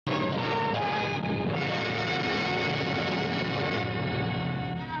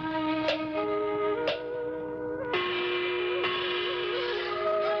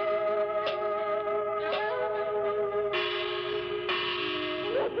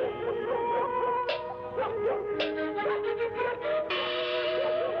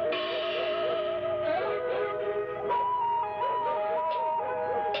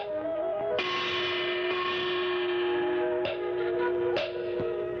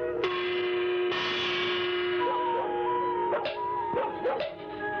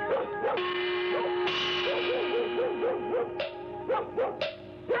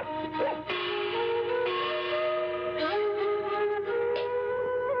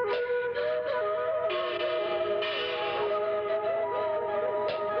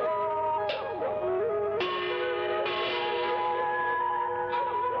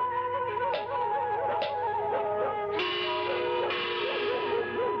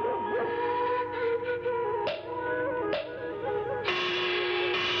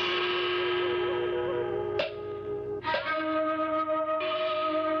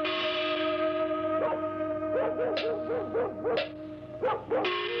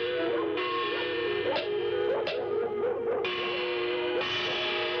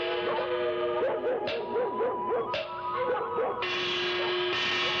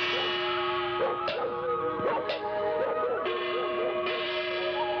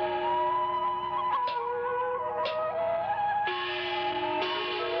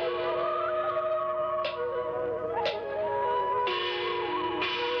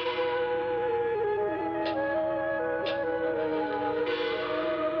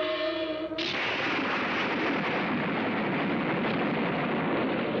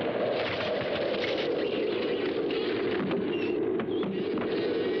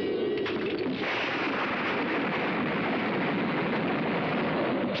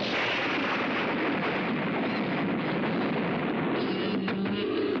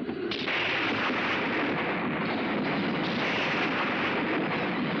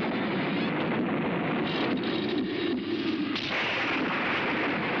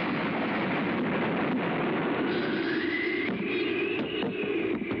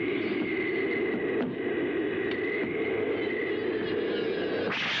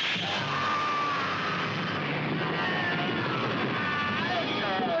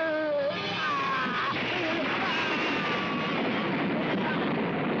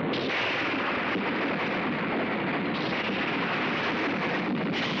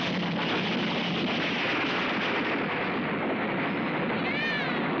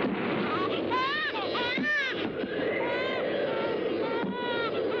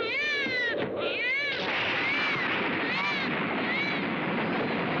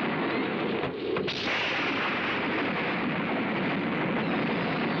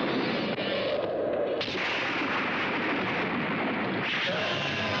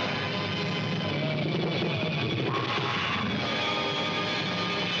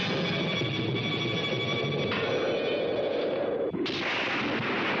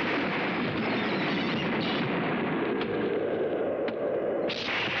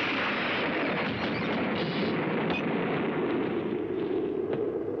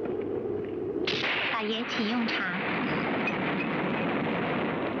老爷，请用茶。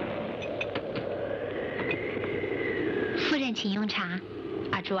夫人，请用茶。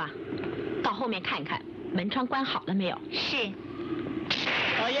阿珠啊，到后面看一看，门窗关好了没有？是。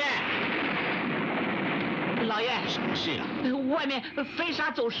老爷，老爷，什么事啊？外面飞沙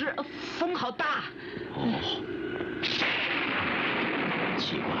走石，风好大。哦，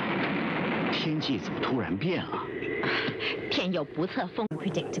奇怪，天气怎么突然变了？天有不测风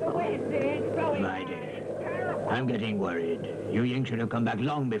 ，predictable。My dear, I'm getting worried. Yu Ying should have come back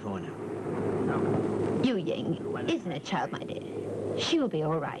long before now. Yu Ying isn't a child, my dear. She will be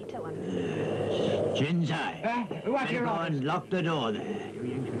all right. Chin Sai, what's your go orders? and lock the door there.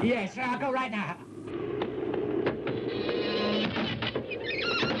 Yes, I'll go right now.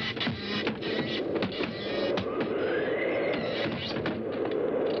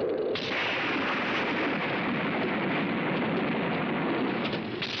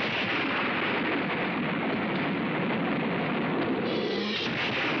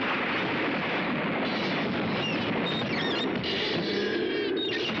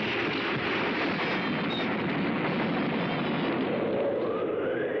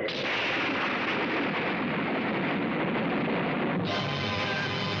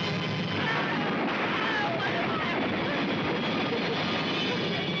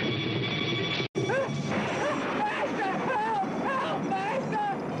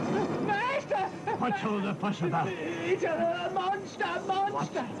 What's all the fuss about? It's a monster!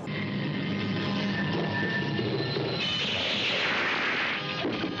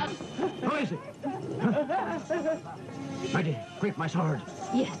 Who is it? Huh? My dear, quick, my sword.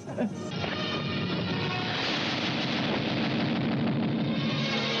 Yes.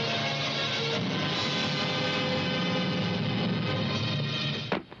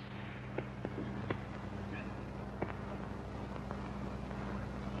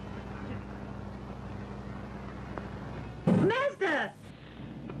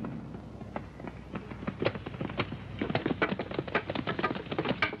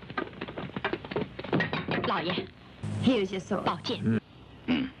 老爷， Here's your sword. 宝剑。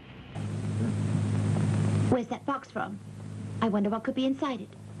 Where's that box from? I wonder what could be inside it.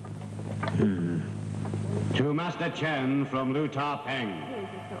 To Master Chen from Liu Ta Peng.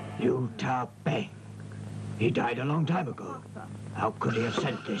 Liu Ta Peng. He died a long time ago. How could he have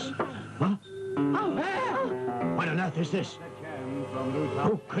sent this? Huh? Oh! What on earth is this?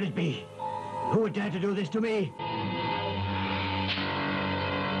 Who could it be? Who would dare to do this to me?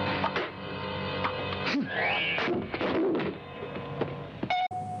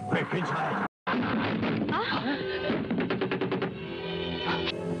 Quick, inside.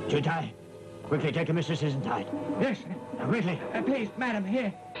 Chutai, quickly take the mistress inside. Yes. Now, quickly. Please, madam,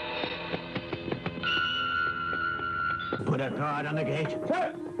 here. Put a guard on the gate.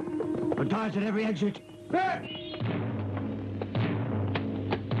 Sir! Put guards at every exit. Sir!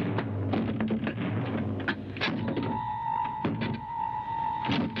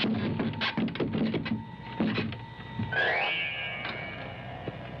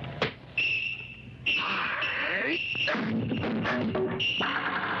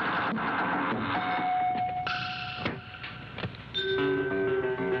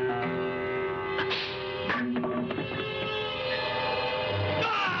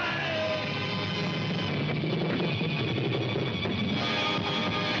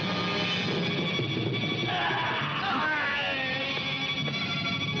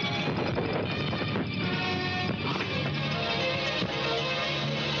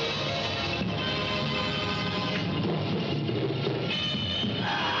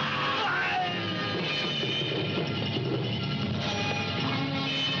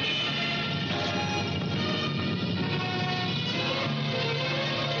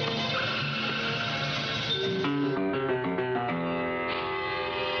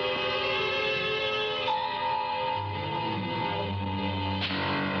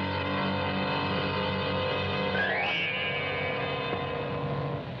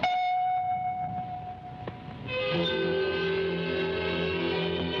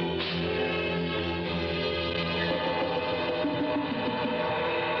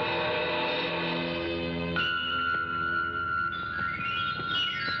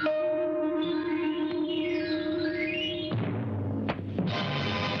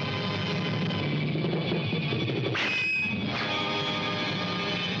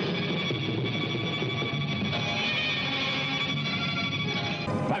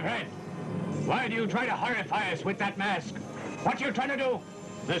 My friend, why do you try to horrify us with that mask? What are you trying to do?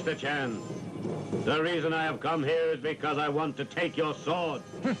 Mr. Chen, the reason I have come here is because I want to take your sword.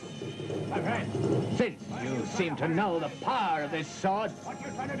 My friend, since you seem to know the power of this sword, what are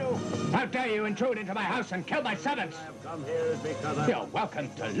you trying to do? How dare you intrude into my house and kill my servants? I have come here is because I... You're welcome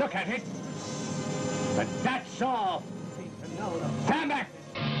to look at it, but that's all. Stand back!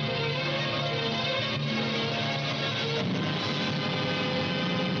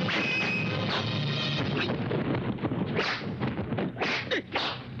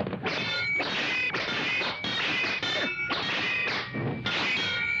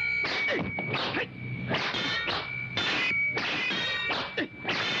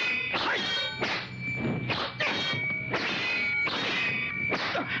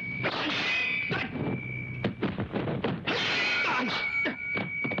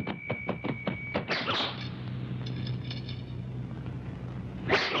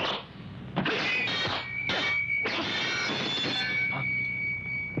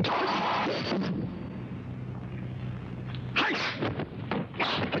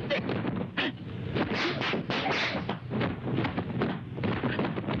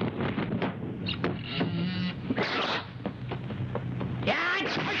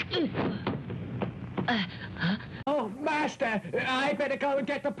 Oh, Master, I better go and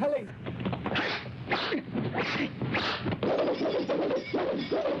get the police.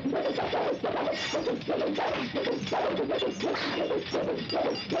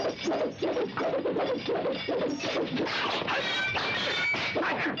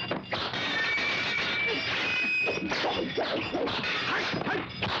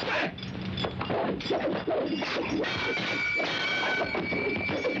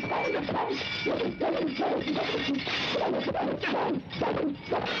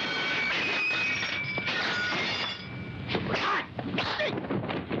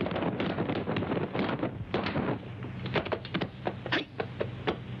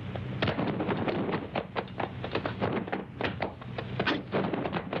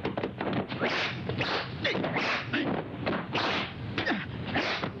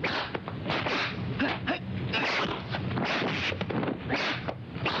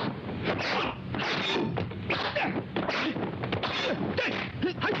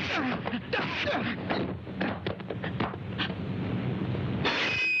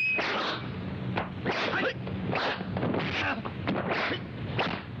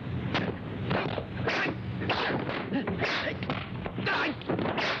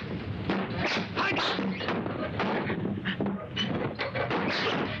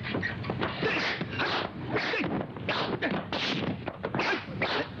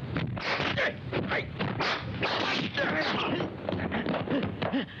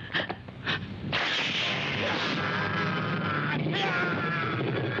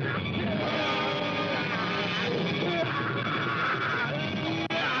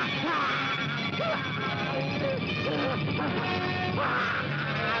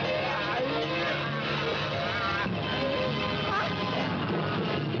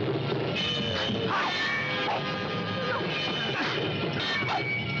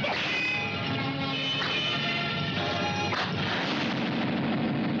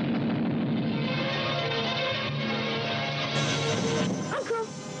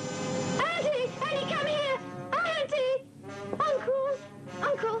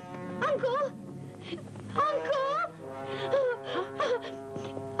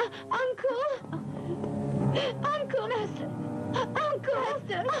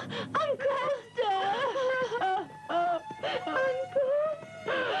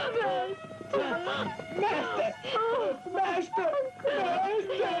 Master! Master!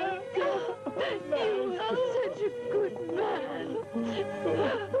 Master! You are such a good man.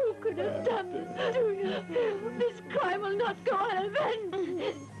 Who could have done this to you? This crime will not go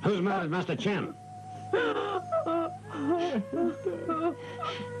unavenged. Who's mad at Master Chen?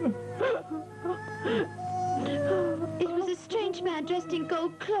 It was a strange man dressed in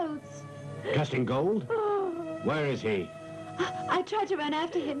gold clothes. Dressed in gold? Where is he? I tried to run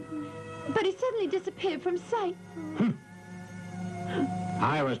after him, but he suddenly disappeared from sight.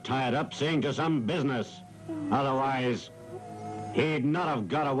 I was tied up seeing to some business. Otherwise, he'd not have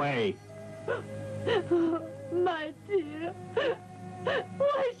got away. My dear,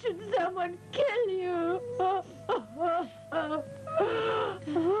 why should someone kill you?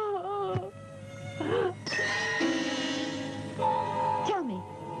 Tell me,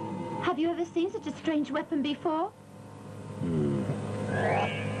 have you ever seen such a strange weapon before?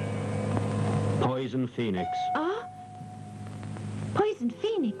 Poison Phoenix. Ah? Poison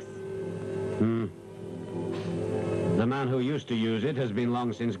Phoenix? The man who used to use it has been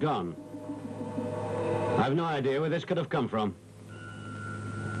long since gone. I've no idea where this could have come from.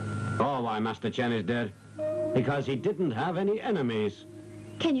 Or why Master Chen is dead. Because he didn't have any enemies.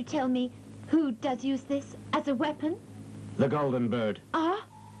 Can you tell me who does use this as a weapon? The Golden Bird. Ah?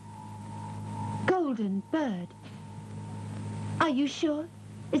 Golden Bird. Are you sure?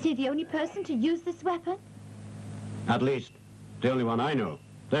 Is he the only person to use this weapon? At least, the only one I know.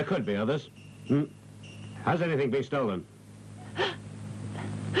 There could be others. Has anything been stolen?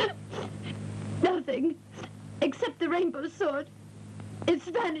 Nothing, except the rainbow sword. It's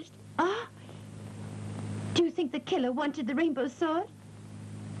vanished. Ah? Do you think the killer wanted the rainbow sword?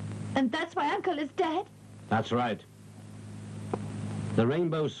 And that's why Uncle is dead? That's right. The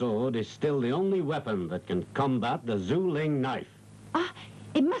rainbow sword is still the only weapon that can combat the Zuling knife. Ah,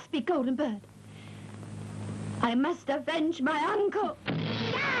 it must be Golden Bird. I must avenge my uncle.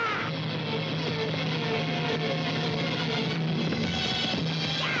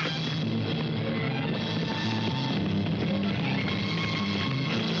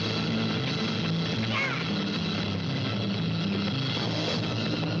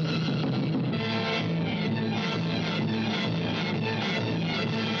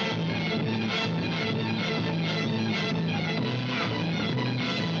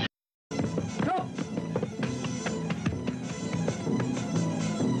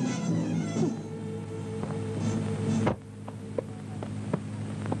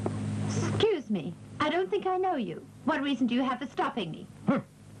 I don't think I know you. What reason do you have for stopping me?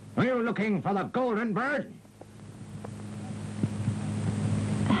 Are you looking for the Golden Bird?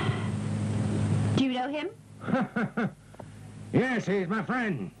 Do you know him? Yes, he's my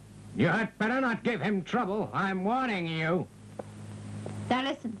friend. You had better not give him trouble. I'm warning you. Now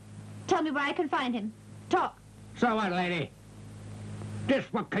listen. Tell me where I can find him. Talk. So what, lady?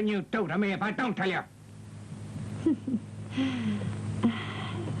 Just what can you do to me if I don't tell you?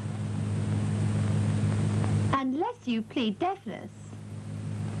 Unless you plead deafness,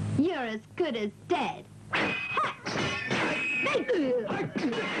 you're as good as dead.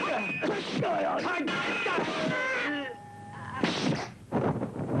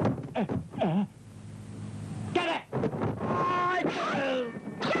 Get it!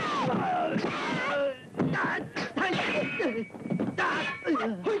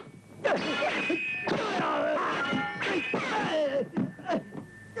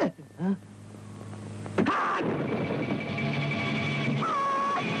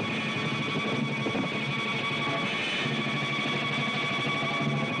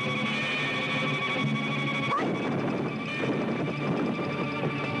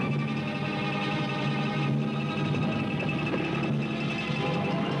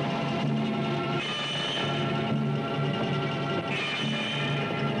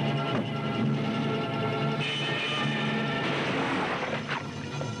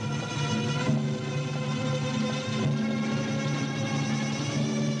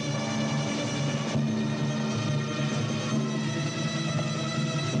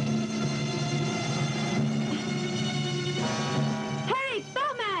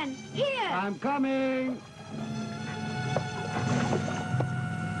 I'm coming!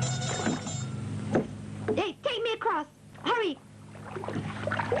 Hey, take me across. Hurry.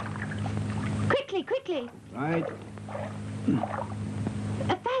 Quickly, quickly. Right.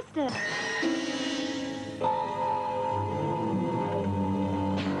 Faster.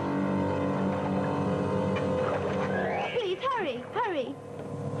 Please, hurry, hurry.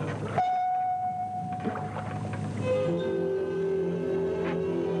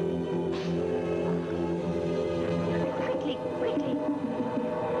 Quickly, quickly.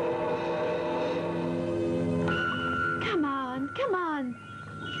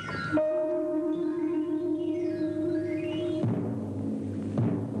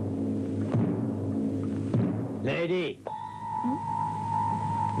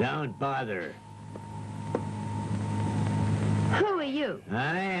 Don't bother. Who are you?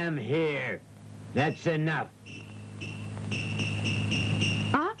 I am here. That's enough.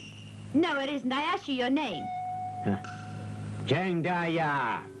 Huh? No, it isn't. I asked you your name. Cheng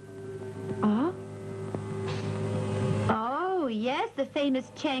Da-ya. Oh? Oh, yes, the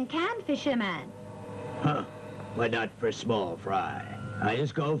famous Cheng Can fisherman. Huh. But not for small fry. I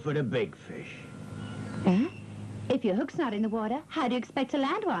just go for the big fish. Huh? If your hook's not in the water, how do you expect to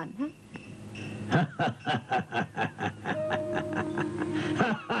land one? Huh?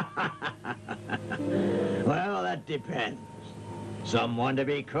 Well, that depends. Some want to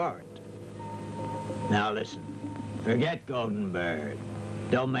be caught. Now listen, forget Golden Bird.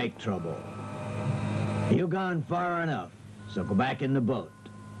 Don't make trouble. You've gone far enough, so go back in the boat.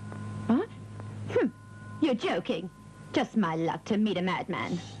 Huh? You're joking. Just my luck to meet a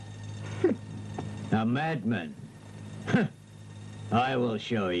madman. A madman? I will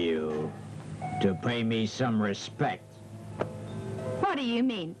show you. To pay me some respect. What do you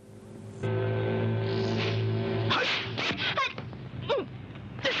mean?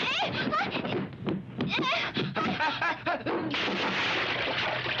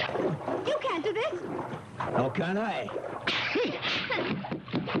 You can't do this. How can I?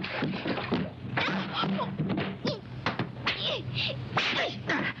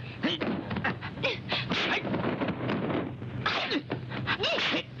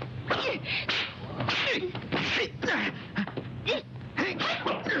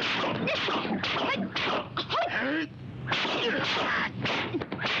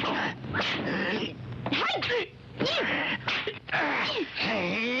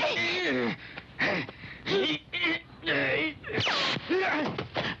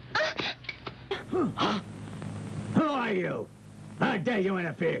 Who are you? How dare you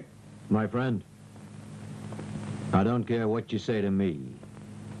interfere? My friend, I don't care what you say to me,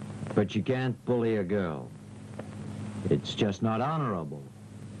 but you can't bully a girl. It's just not honorable.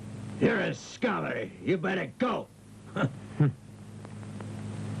 You're a scholar. You better go.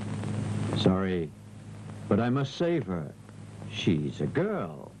 Sorry, but I must save her. She's a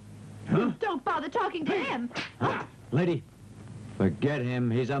girl. Huh? Don't bother talking to him. Lady, forget him.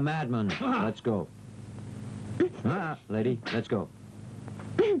 He's a madman. Let's go. Lady, let's go.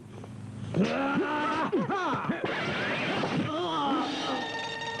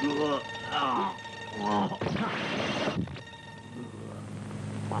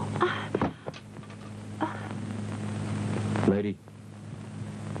 Lady,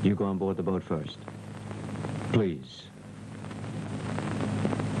 you go on board the boat first. Please.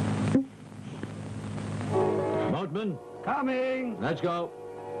 Boatman, Coming! let's go.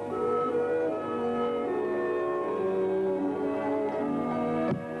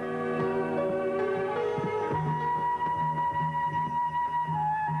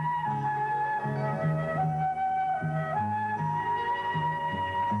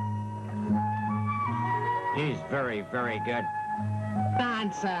 He's very, very good.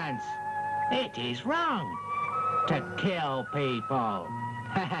 Nonsense. It is wrong to kill people.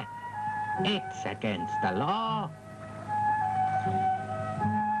 It's against the law.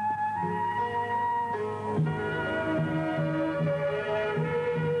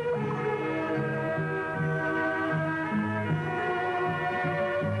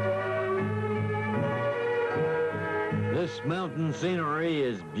 This mountain scenery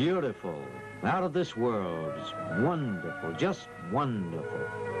is beautiful. Out of this world. It's wonderful, just wonderful.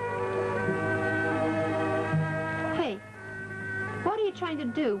 Hey, what are you trying to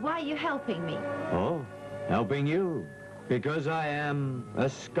do? Why are you helping me? Oh, helping you. Because I am a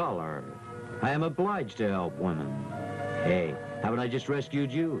scholar. I am obliged to help women. Hey, haven't I just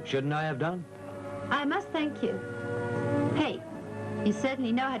rescued you? Shouldn't I have done? I must thank you. Hey, you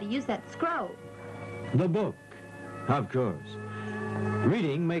certainly know how to use that scroll. The book, of course.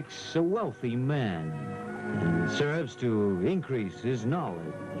 Reading makes a wealthy man and serves to increase his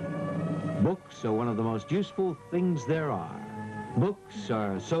knowledge. Books are one of the most useful things there are. Books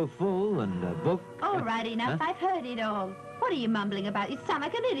are so full, and a book... All right, enough. Huh? I've heard it all. What are you mumbling about? You sound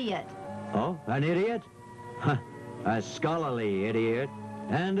like an idiot. Oh, an idiot? Huh, a scholarly idiot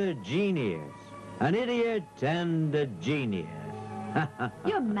and a genius. An idiot and a genius.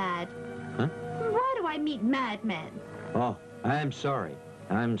 You're mad. Huh? Why do I meet madmen? Oh, I'm sorry.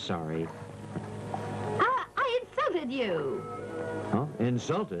 I'm sorry. I insulted you. Oh,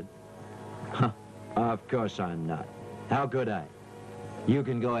 insulted? Huh, of course I'm not. How could I? You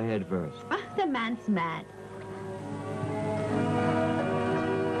can go ahead first. The man's mad.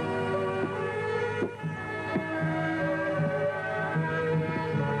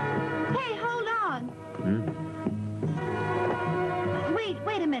 Hey, hold on. Hmm?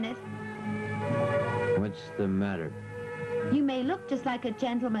 Wait a minute. What's the matter? You may look just like a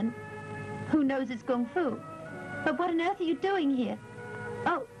gentleman who knows his kung fu. But what on earth are you doing here?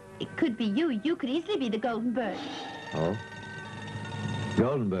 Oh, it could be you. You could easily be the Golden Bird. Oh?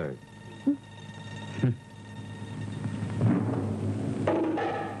 Golden Bird.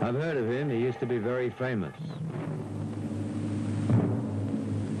 I've heard of him. He used to be very famous.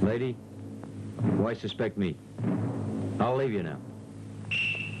 Lady, why suspect me? I'll leave you now.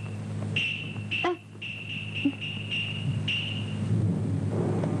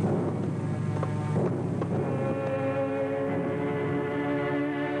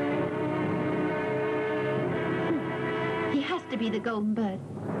 He has to be the Golden Bird.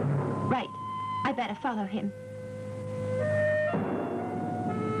 Right. I better follow him.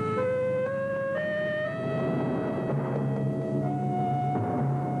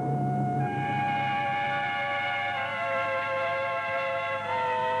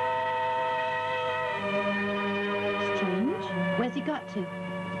 Where's he got to?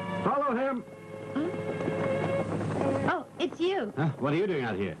 Follow him. Huh? Oh, it's you. What are you doing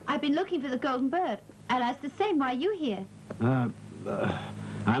out here? I've been looking for the Golden Bird. I'll ask the same. Why are you here? I'm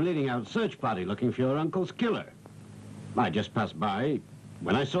leading out a search party looking for your uncle's killer. I just passed by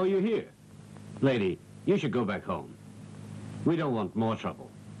when I saw you here. Lady, you should go back home. We don't want more trouble.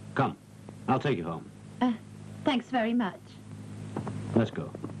 Come, I'll take you home. Thanks very much. Let's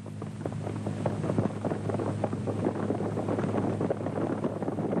go.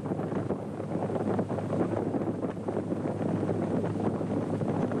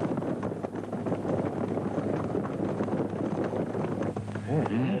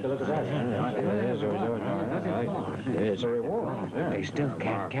 It's a reward. They still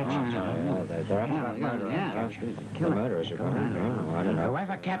can't catch him. The murderers are gone. I don't know.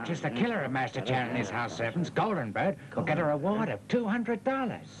 Whoever captures the killer of Master Chan and his house servants, Golden Bird, will get a reward of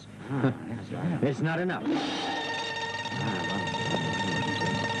 $200. It's not enough.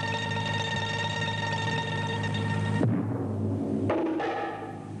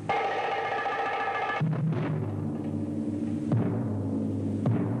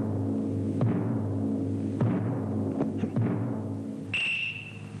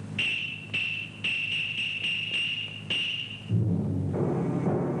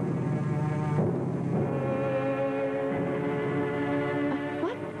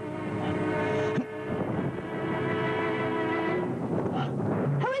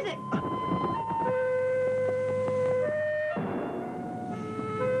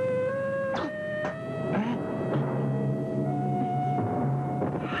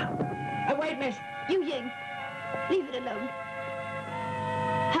 You, Ying. Leave it alone.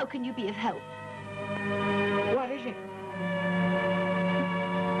 How can you be of help? What is it?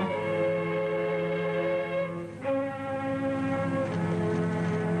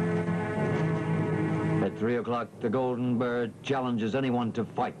 At 3 o'clock, the Golden Bird challenges anyone to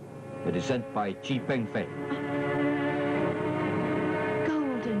fight. It is sent by Chi Peng Fei.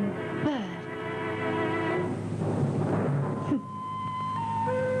 Golden Bird.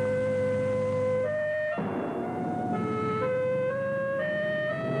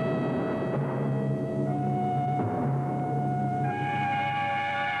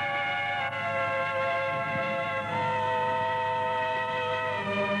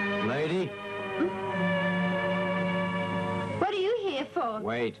 Lady? What are you here for?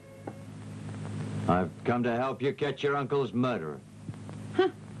 Wait. I've come to help you catch your uncle's murderer. Huh?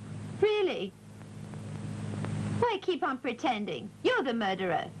 Really? Why keep on pretending? You're the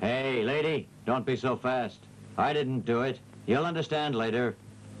murderer. Hey, lady, don't be so fast. I didn't do it. You'll understand later.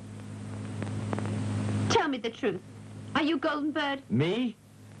 Tell me the truth. Are you Golden Bird? Me?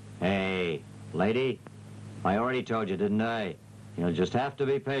 Hey, lady, I already told you, didn't I? You'll just have to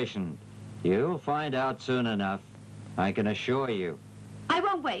be patient. You'll find out soon enough. I can assure you. I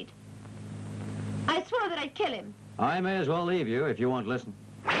won't wait. I swore that I'd kill him. I may as well leave you if you won't listen.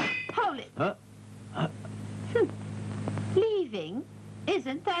 Hold it. Huh? Leaving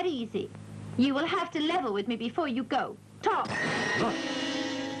isn't that easy. You will have to level with me before you go. Talk.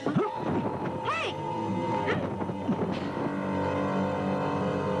 Hey!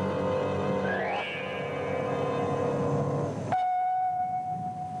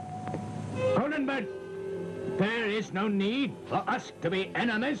 Golden Bird, there is no need for us to be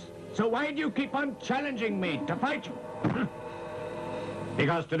enemies. So why do you keep on challenging me to fight you?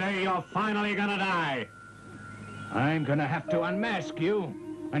 Because today you're finally gonna die. I'm gonna have to unmask you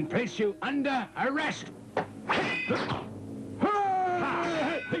and place you under arrest.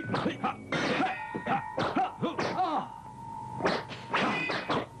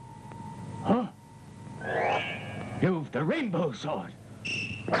 Huh? You've the rainbow sword.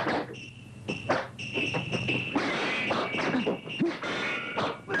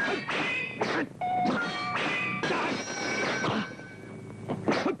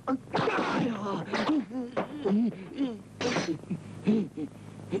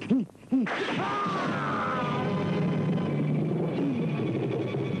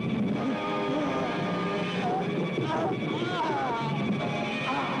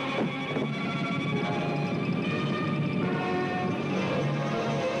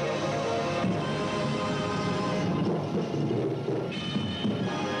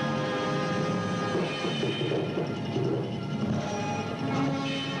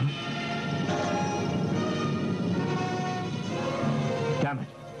 Damn it.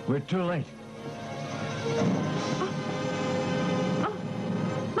 We're too late. Oh,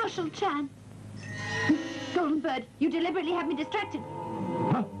 Marshal Chan. Golden Bird, you deliberately have me distracted.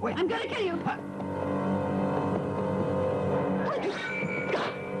 Huh? Wait. I'm gonna kill you.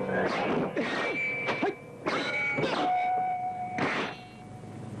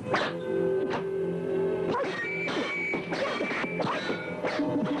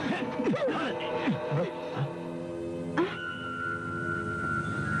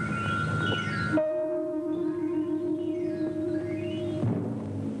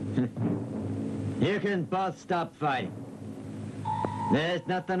 You can both stop fighting. There's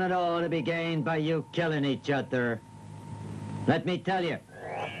nothing at all to be gained by you killing each other. Let me tell you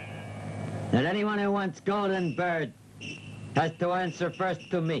that anyone who wants Golden Bird has to answer first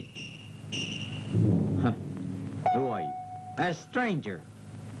to me. Huh. Who are you? A stranger.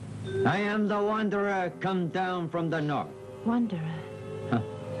 I am the Wanderer come down from the north. Wanderer. Huh.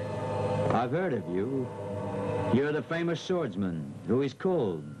 I've heard of you. You're the famous swordsman who is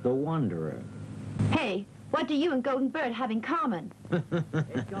called the Wanderer. Hey, what do you and Golden Bird have in common?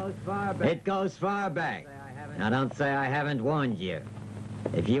 It goes far back. It goes far back. Now, don't say I haven't warned you.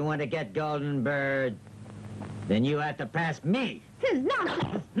 If you want to get Golden Bird, then you have to pass me. This is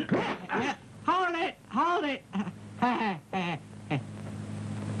nonsense. Hold it! Hold it!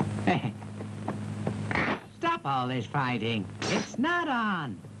 Stop all this fighting. It's not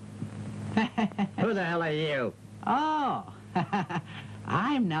on. Who the hell are you? Oh,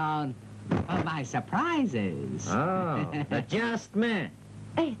 I'm known for my surprises. Oh, the just man.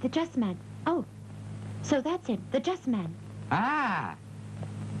 Hey, the Just Man. Oh, so that's him, the Just Man. Ah,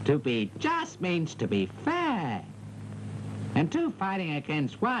 to be just means to be fair. And two fighting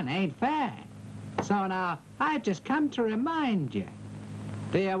against one ain't fair. So now, I've just come to remind you.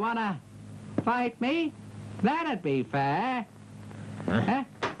 Do you want to fight me? That'd be fair. Huh?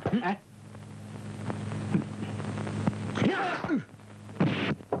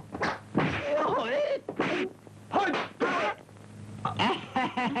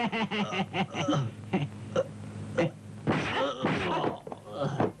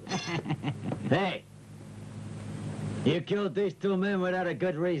 Hey, you killed these two men without a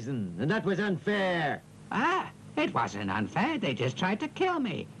good reason, and that was unfair. Ah, it wasn't unfair. They just tried to kill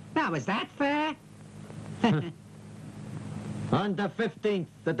me. Now, is that fair? On the 15th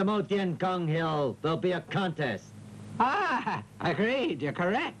at the Mo Tien Kong Hill, there'll be a contest. Ah, agreed. You're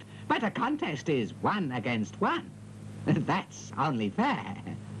correct. But a contest is 1 against 1. That's only fair.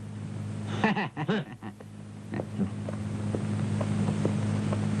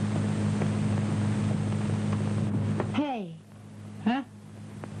 Hey, Huh?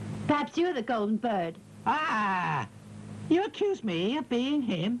 perhaps you're the Golden Bird. Ah, you accuse me of being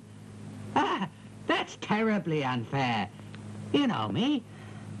him? Ah, that's terribly unfair. You know me.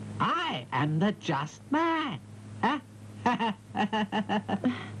 I am the just man. Huh?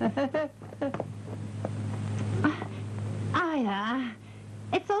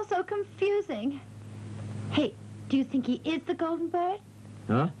 It's all so confusing. Hey, do you think he is the Golden Bird?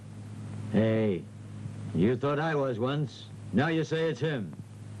 Huh? Hey, you thought I was once. Now you say it's him.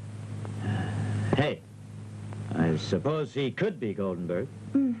 Hey, I suppose he could be Golden Bird.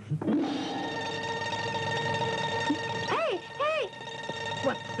 Hey, hey!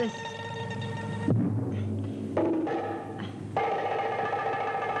 What's this?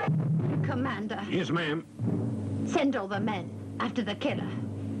 Commander, Yes, ma'am. send all the men after the killer.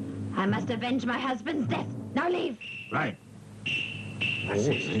 I must avenge my husband's death. Now leave. Right.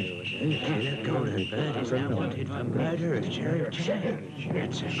 Golden Bird is now wanted for murder of Sheriff Chang.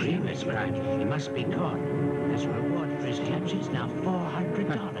 It's a grievous crime. He must be caught. His reward for his capture is now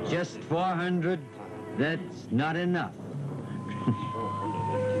 $400. Just 400? That's not enough.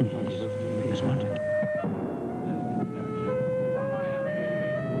 He's wanted.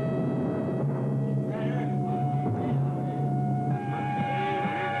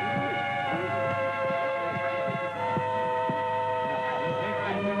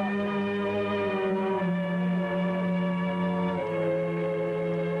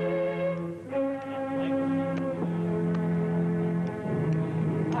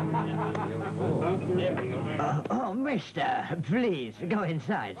 mister, please, go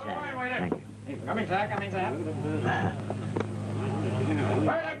inside, sir. Thank you. Coming, sir, coming, sir.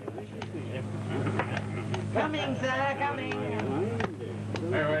 Coming, sir, coming.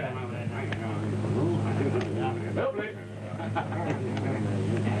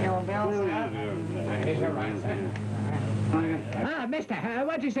 Ah, mister,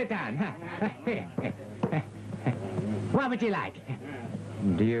 won't you sit down? What would you like?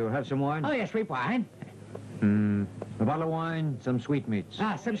 Do you have some wine? Oh, yes, sweet wine. A bottle of wine, some sweetmeats.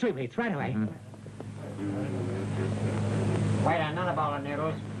 Ah, some sweetmeats, right away. Wait, another ball of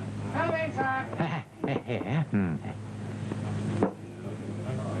noodles. Coming, sir. Here.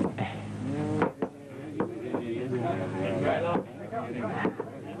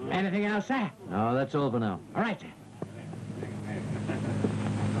 Anything else, sir? No, that's all for now. All right, sir.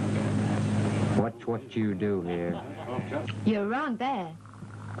 Watch what you do here. You're wrong there.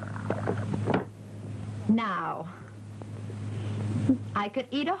 Now, I could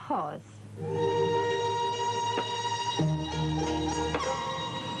eat a horse.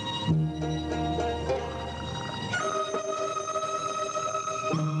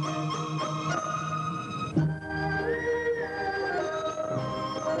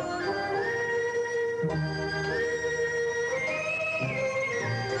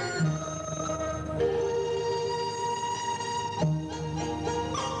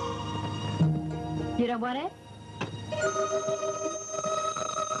 You don't want it?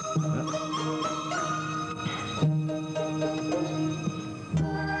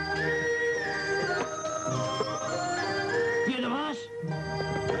 You the boss?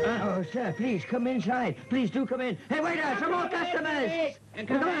 Oh, sir, please, come inside. Please do come in. Hey, waiter, some more customers.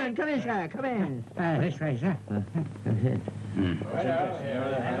 Come on, come in, sir, come in. This way, sir.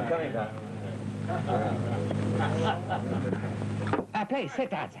 Please, sit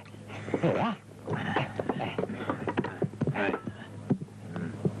down, sir. Here we are.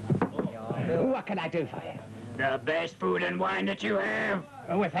 What can I do for you? The best food and wine that you have.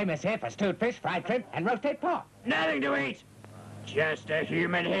 We're famous here for stewed fish, fried shrimp, and roasted pork. Nothing to eat. Just a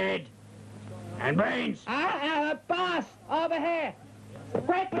human head. And brains. Boss, over here.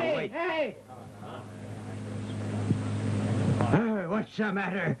 Quickly, wait. hey. What's the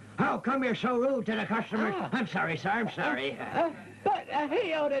matter? How come you're so rude to the customers? Ah. I'm sorry, sir, I'm sorry. But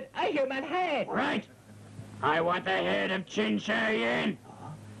he ordered a human head. Right. I want the head of Chin Sha Yen.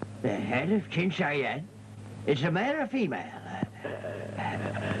 The head of Chin Sha Yen? It's a male or female?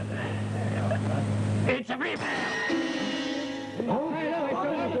 It's a female! Oh,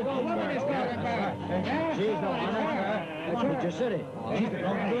 She's the one. That's what you said it. She's the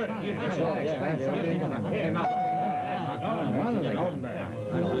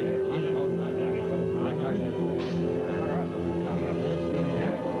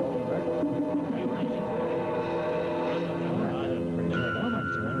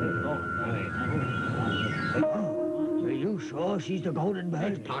Are you sure she's the golden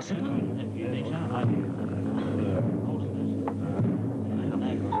bird? It's possible.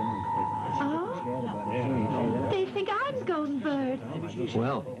 Oh? They think I'm the golden bird.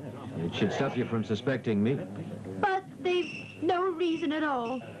 Well, it should stop you from suspecting me. But they've no reason at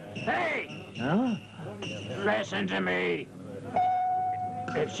all. Hey! Huh? Listen to me.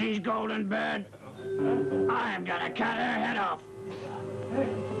 If she's golden bird, I'm gonna cut her head off.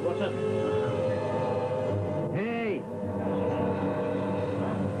 Hey!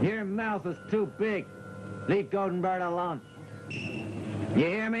 Your mouth is too big. Leave Golden Bird alone. You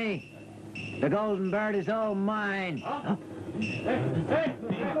hear me? The Golden Bird is all mine. Huh?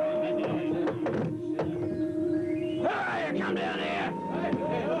 Ah, you come down here.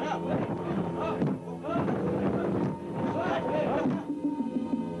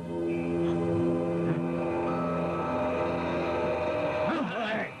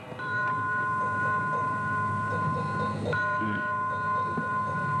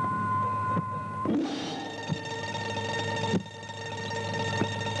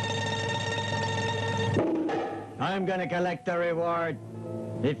 I'm gonna collect the reward.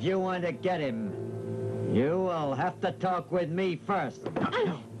 If you want to get him, you will have to talk with me first.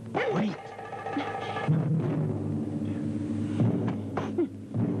 Wait.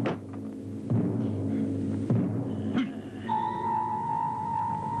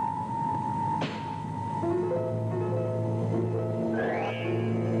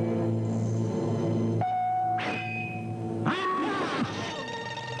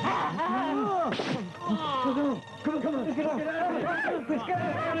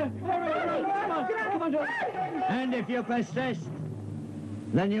 And if you persist,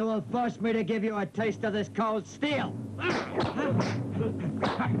 Then you will force me to give you a taste of this cold steel. Come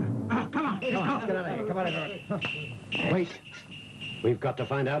on, let's go. Get out of here. Come on, everyone. Wait. We've got to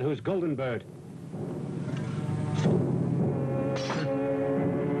find out who's Golden Bird.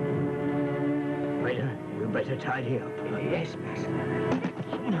 Waiter, you better tidy up. Yes, master.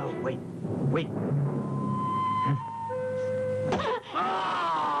 No, wait. Wait.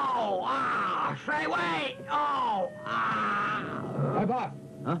 Oh! Ah! Say, wait! Oh! Ah! Hi, boss.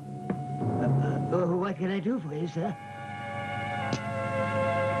 Huh? What can I do for you, sir?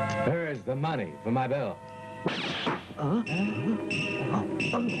 Here is the money for my bill. Huh?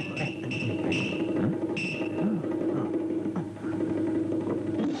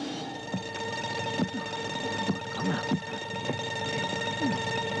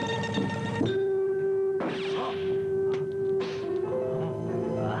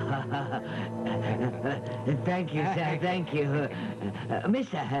 Thank you, sir. Thank you.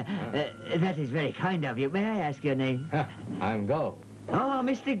 Mister, that is very kind of you. May I ask your name? I'm Gold. Oh,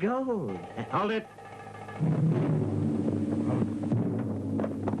 Mr. Gold. Hold it.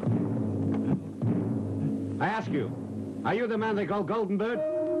 I ask you, are you the man they call Golden Bird?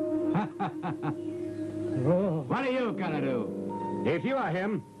 What are you gonna do? If you are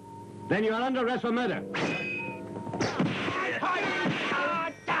him, then you are under arrest for murder.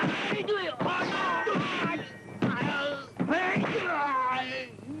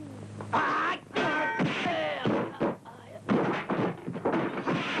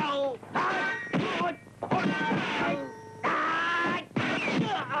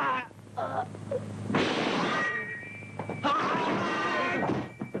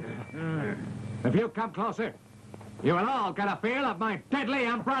 If you come closer, you will all get a feel of my deadly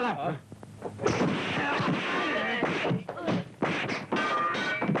umbrella.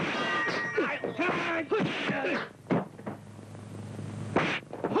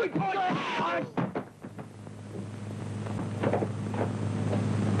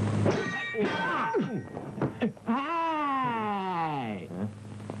 Hey!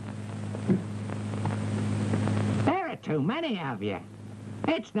 There are too many of you.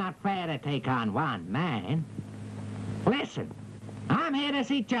 It's not fair to take on one man. Listen, I'm here to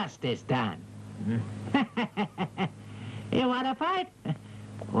see justice done. You want to fight?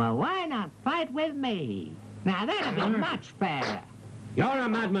 Well, why not fight with me? Now, that'll be much fairer. You're a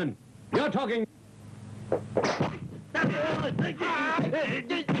madman. You're talking...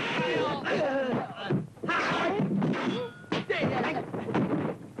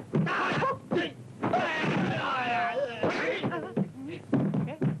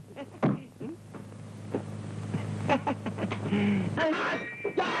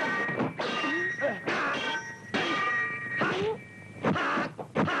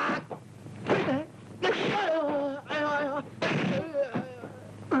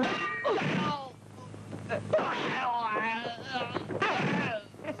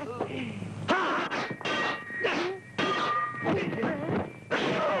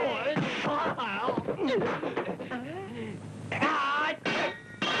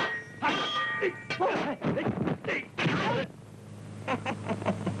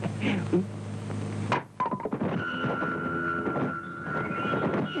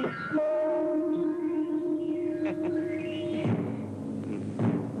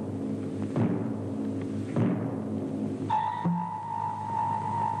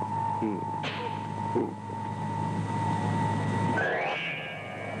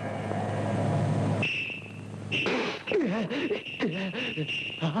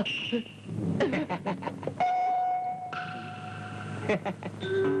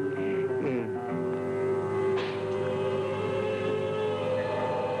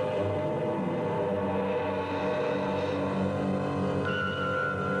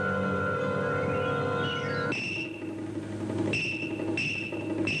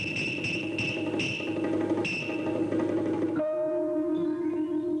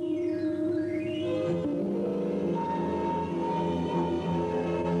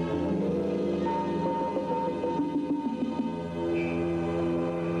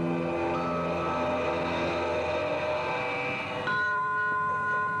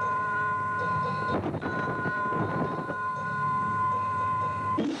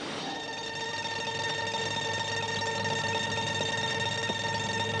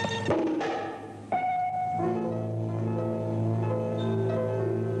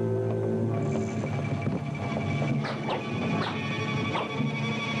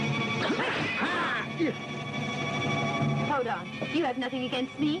 Hold on. You have nothing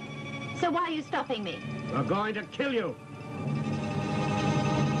against me. So why are you stopping me? We're going to kill you.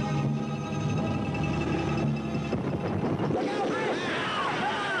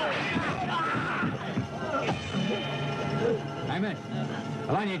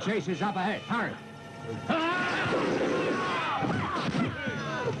 Onion chase is up ahead. Hurry.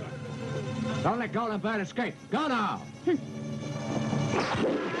 Don't let Golden Bird escape. Go now.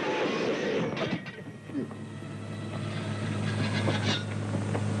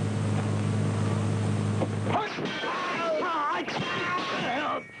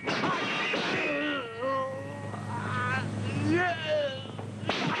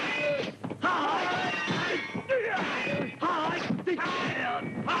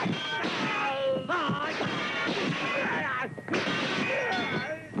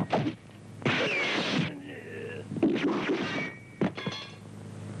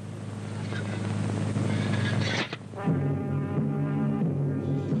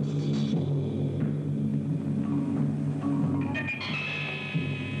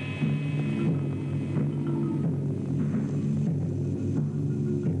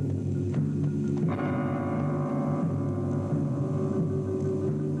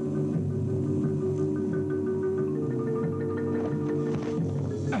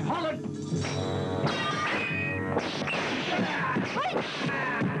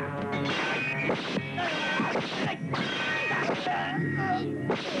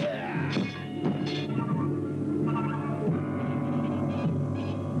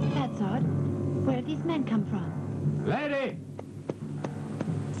 That's odd. Where have these men come from? Lady!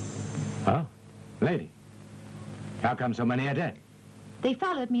 Huh? Lady? How come so many are dead? They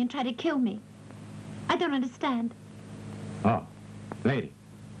followed me and tried to kill me. I don't understand. Oh, lady,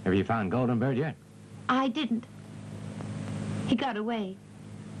 have you found Golden Bird yet? I didn't. He got away.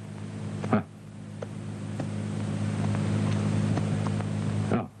 Huh.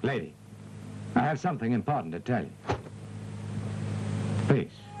 Oh, lady, I have something important to tell you.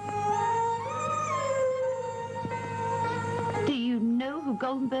 Please. Do you know who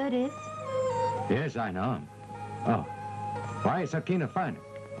Golden Bird is? Yes, I know him. Oh, why are you so keen to find him?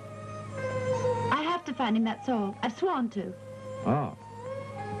 I have to find him, that's all. I've sworn to. Oh,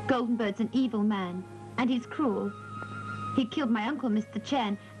 Golden Bird's an evil man, and he's cruel. He killed my uncle, Mr.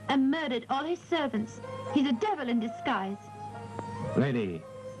 Chen, and murdered all his servants. He's a devil in disguise. lady,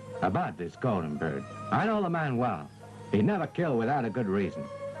 about this Golden Bird. I know the man well. He'd never kill without a good reason.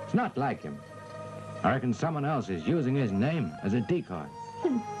 It's not like him. I reckon someone else is using his name as a decoy.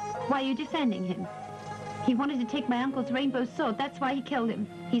 Why are you defending him? He wanted to take my uncle's rainbow sword. That's why he killed him.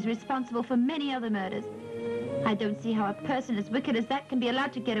 He's responsible for many other murders. I don't see how a person as wicked as that can be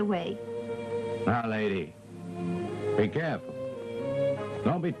allowed to get away. Now, lady, be careful.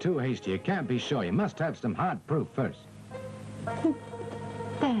 Don't be too hasty. You can't be sure. You must have some hard proof first.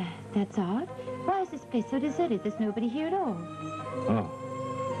 There, that's odd. Why is this place so deserted? There's nobody here at all. Oh,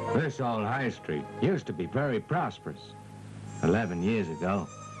 this old high street used to be very prosperous 11 years ago.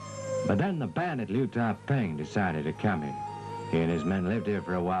 But then the bandit Liu Ta-Peng decided to come here. He and his men lived here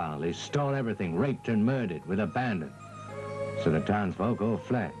for a while. They stole everything, raped and murdered with abandon. So the townsfolk all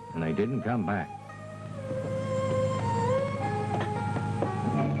fled, and they didn't come back.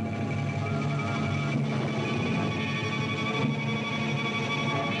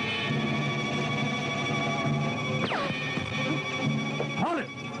 Hold it!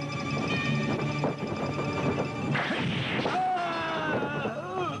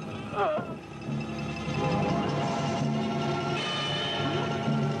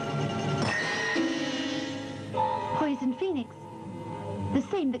 Poison Phoenix. The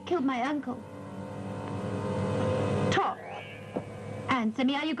same that killed my uncle. Talk. Answer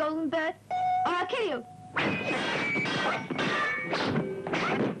me, are you Golden Bird? Or I'll kill you.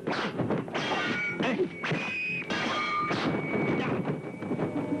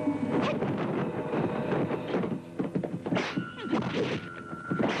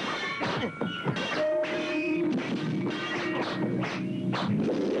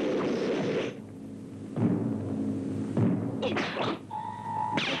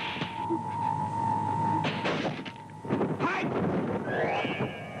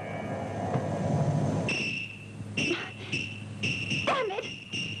 Damn it!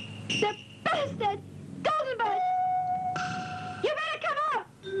 The bastard! Golden Bird! You better come out!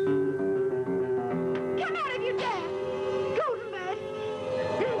 Come out if you dare! Golden Bird!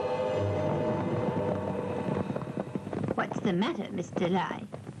 What's the matter, Mr. Lai?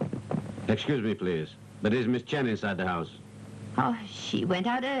 Excuse me, please. But is Miss Chen inside the house? Oh, she went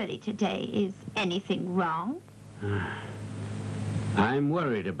out early today. Is anything wrong? I'm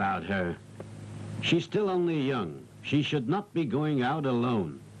worried about her. She's still only young. She should not be going out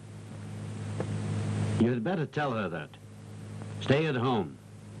alone. You'd better tell her that. Stay at home.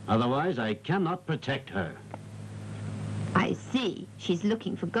 Otherwise, I cannot protect her. I see. She's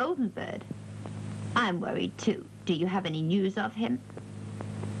looking for Golden Bird. I'm worried, too. Do you have any news of him?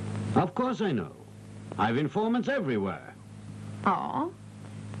 Of course I know. I've informants everywhere. Oh,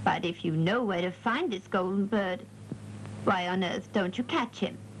 but if you know where to find this golden bird, why on earth don't you catch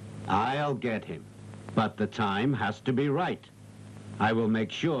him? I'll get him. But the time has to be right. I will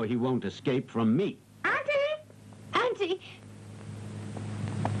make sure he won't escape from me. Auntie! Auntie!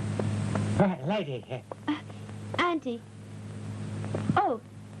 Lady, Auntie. Oh,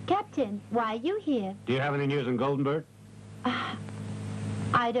 Captain, why are you here? Do you have any news on Golden Bird?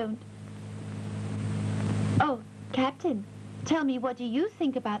 I don't. Oh, Captain, tell me, what do you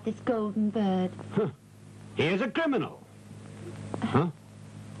think about this golden bird? He is a criminal. Huh?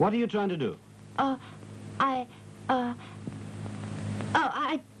 What are you trying to do? I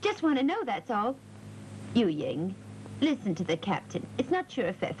just want to know, that's all. Yu Ying, listen to the captain. It's not your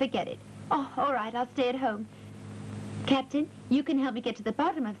affair, forget it. Oh, all right, I'll stay at home. Captain, you can help me get to the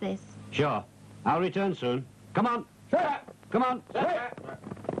bottom of this. Sure. I'll return soon. Come on. Come on.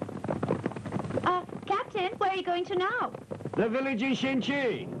 Captain, where are you going to now? The village in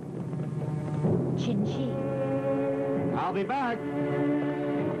Shinchi. Chin Shi. I'll be back.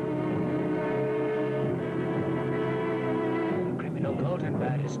 The criminal golden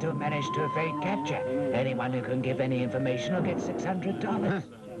bird has still managed to evade capture. Anyone who can give any information will get $600.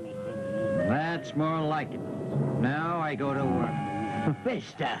 That's more like it. Now I go to work.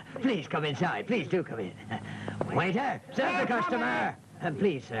 Mister, please come inside. Please do come in. Waiter, serve the customer.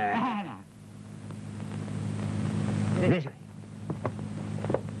 Please, sir. This way.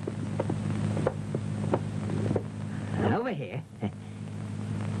 Over here.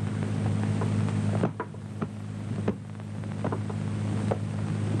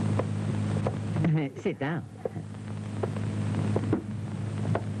 Sit down.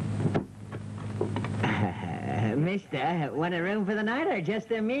 Mister, want a room for the night or just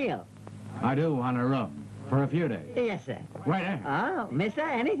a meal? I do want a room for a few days. Yes, sir. Waiter, Oh, mister,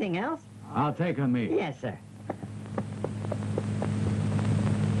 anything else? I'll take a meal. Yes, sir.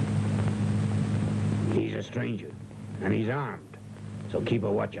 He's a stranger, and he's armed. So keep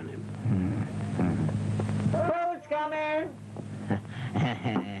a watch on him. Food's coming!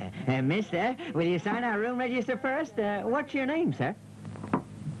 Mister, will you sign our room register first? What's your name, sir?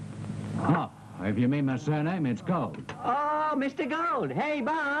 Oh, if you mean my surname, it's Gold. Oh, Mr. Gold. Hey,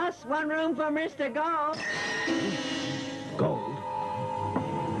 boss, one room for Mr. Gold. Gold?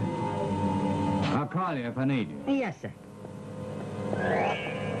 I'll call you if I need you. Yes, sir.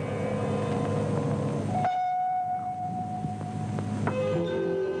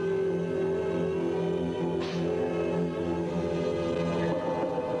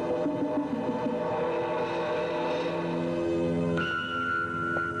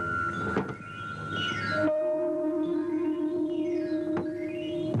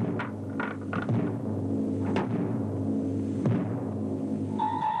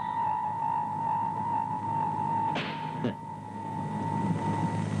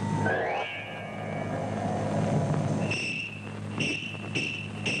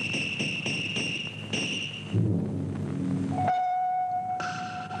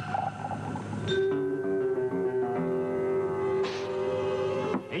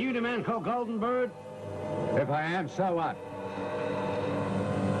 Are you the man called Golden Bird? If I am, so what?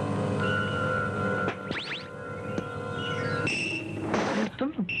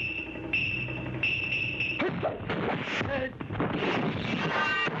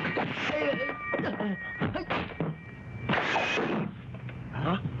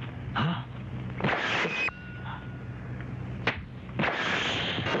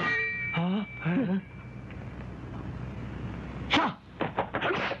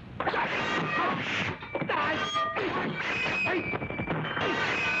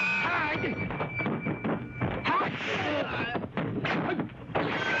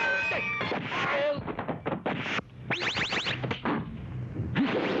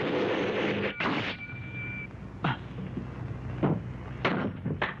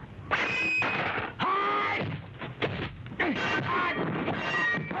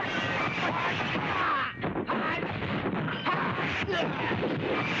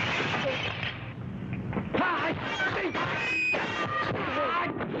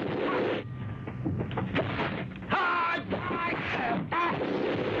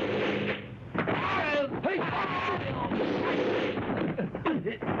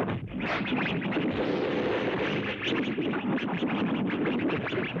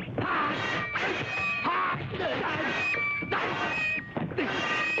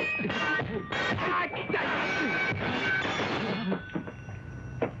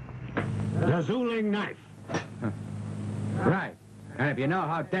 The Zuling knife. Right. And if you know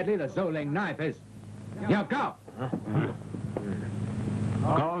how deadly the Zoling knife is, you go.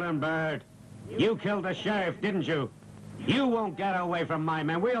 Golden Bird, you killed the sheriff, didn't you? You won't get away from my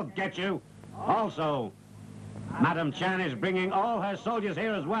men. We'll get you. Also, Madam Chan is bringing all her soldiers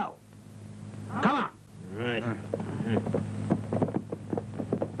here as well. Come on. Right.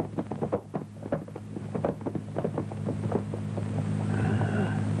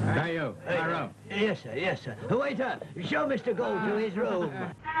 Hey, you. Hurry up. Yes, sir, yes, sir. Waiter, show Mr. Gold to his room.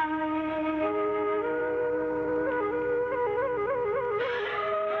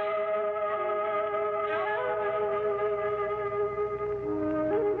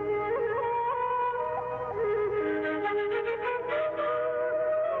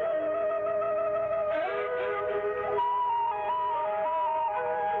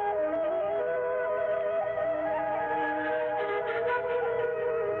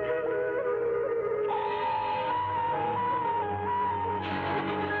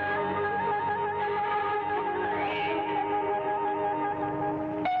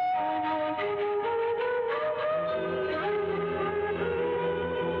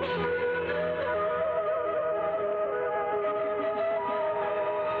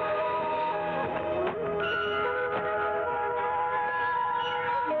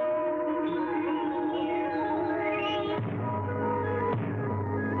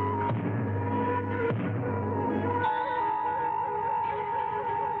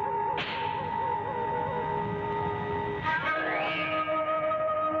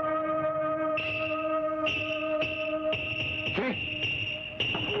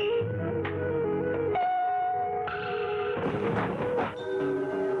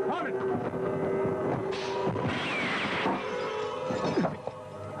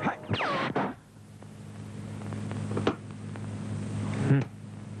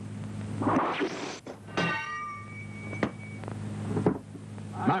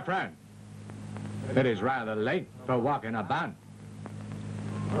 My friend, it is rather late for walking about.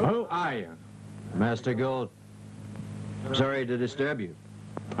 Who are you? Master Gold, sorry to disturb you.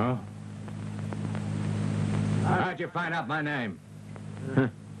 Huh? How'd you find out my name?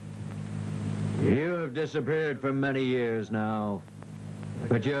 You have disappeared for many years now,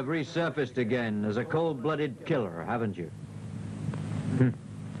 but you have resurfaced again as a cold-blooded killer, haven't you?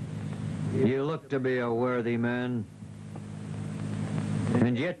 You look to be a worthy man,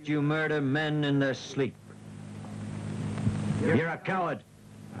 and yet you murder men in their sleep. You're a coward.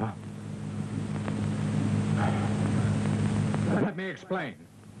 Huh? Let me explain.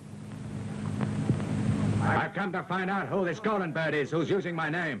 I've come to find out who this Golden Bird is who's using my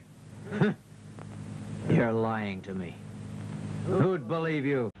name. You're lying to me. Who'd believe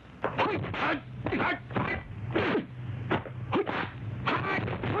you?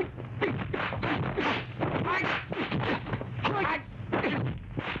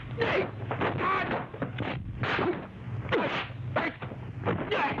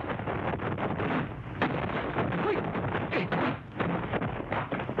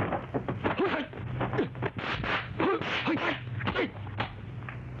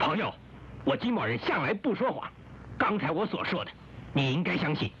朋友，我金某人向来不说谎，刚才我所说的，你应该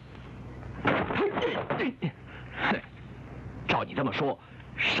相信。照你这么说，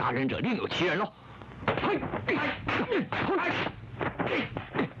杀人者另有其人喽。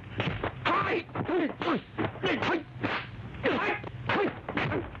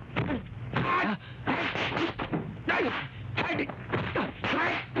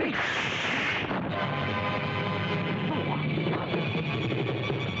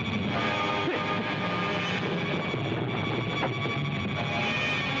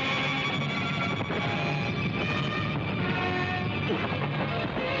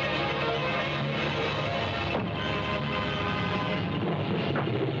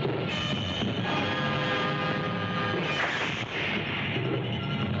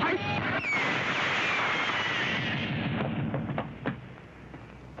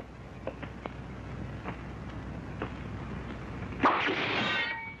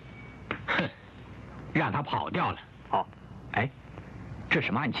让他跑掉了。哦，哎，这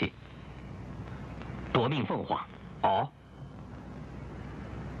什么暗器？夺命凤凰。哦，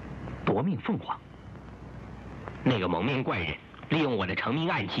夺命凤凰。那个蒙面怪人利用我的成名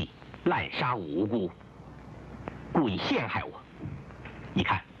暗器滥杀无辜，故意陷害我。你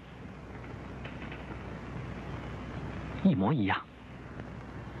看，一模一样。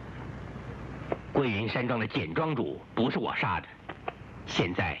归云山庄的简庄主不是我杀的，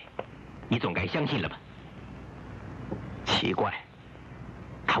现在你总该相信了吧？奇怪，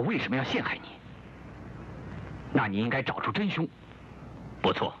他为什么要陷害你？那你应该找出真凶。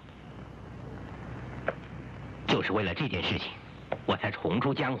不错，就是为了这件事情，我才重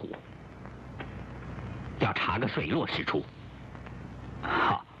出江湖，要查个水落石出。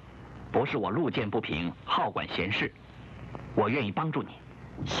不是我路见不平，好管闲事，我愿意帮助你，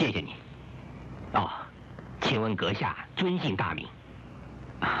谢谢你。哦，请问阁下尊姓大名？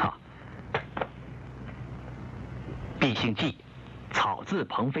好，必姓纪，草字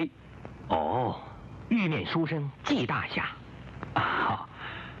鹏飞。哦，玉面书生纪大侠。好，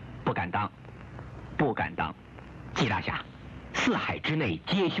不敢当，不敢当。纪大侠，四海之内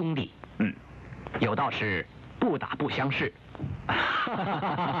皆兄弟。有道是不打不相识。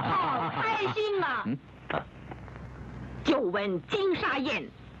好开心啊！就闻金沙燕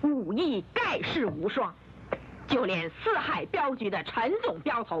武艺盖世无双，就连四海镖局的陈总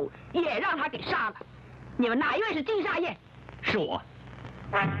镖头也让他给杀了。你们哪一位是金沙燕？是我。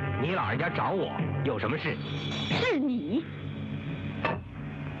你老人家找我有什么事？是你。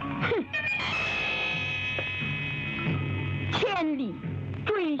哼！千里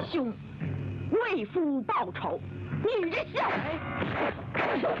追凶，为夫报仇。你这小孩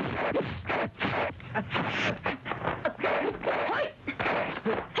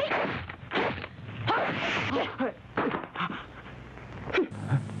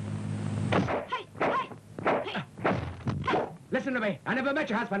！Listen to me. I never met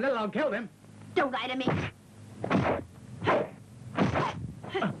your husband, let alone killed him. Don't lie to me.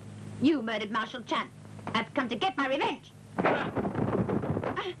 You murdered Marshal Chan. I've come to get my revenge.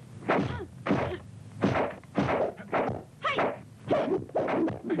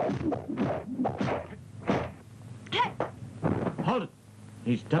 Hold it.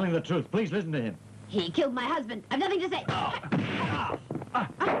 He's telling the truth. Please listen to him. He killed my husband. I've nothing to say.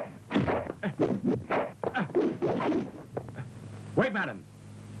 Wait, madam.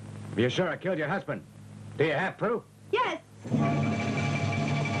 You're sure I killed your husband? Do you have proof? Yes.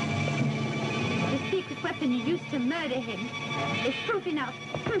 The secret weapon you used to murder him is proof enough.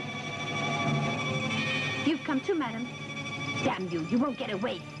 You've come too, madam. Damn you, you won't get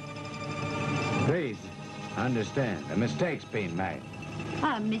away. Please, understand. A mistake's been made.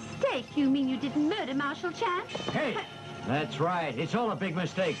 A mistake? You mean you didn't murder Marshal Chan? Hey, that's right. It's all a big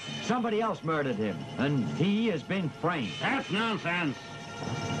mistake. Somebody else murdered him, and he has been framed. That's nonsense.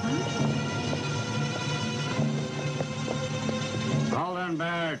 Hold on,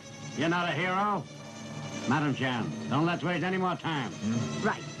 Bird. You're not a hero? Madam Chan, don't let's waste any more time.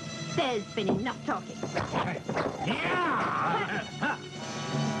 Right. There's been enough talking.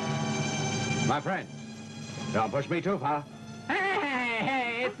 My friend, don't push me too far.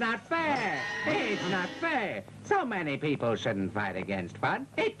 Hey, it's not fair. It's not fair. So many people shouldn't fight against fun.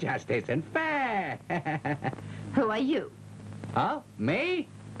 It just isn't fair. Who are you? Oh, me?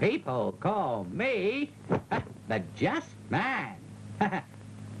 People call me the Just Man.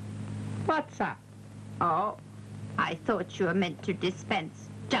 What's up? Oh, I thought you were meant to dispense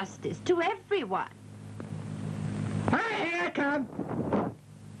justice to everyone. Hey, here I come.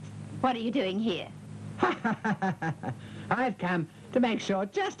 What are you doing here? I've come to make sure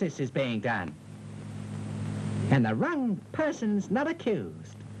justice is being done. And the wrong person's not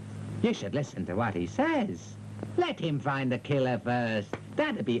accused. You should listen to what he says. Let him find the killer first.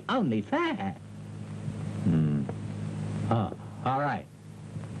 That'd be only fair. Oh, all right.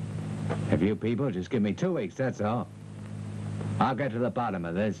 If you people just give me 2 weeks, that's all. I'll get to the bottom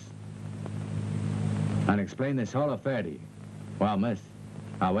of this. And explain this whole affair to you. Well, miss,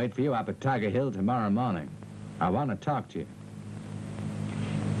 I'll wait for you up at Tiger Hill tomorrow morning. I want to talk to you.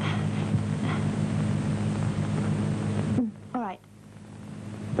 All right.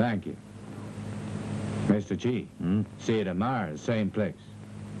 Thank you. Mr. Chi, see you tomorrow, same place.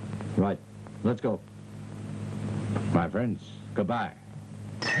 Right. Let's go. My friends, goodbye.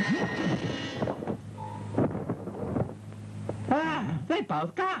 They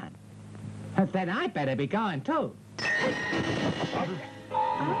both gone. Then I better be going, too.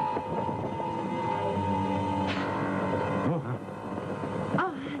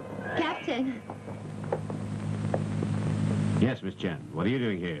 Oh, Captain. Yes, Miss Chan. What are you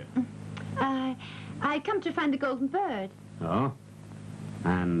doing here? I come to find the golden bird. Oh?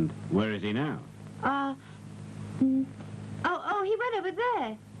 And where is he now? Oh, he went over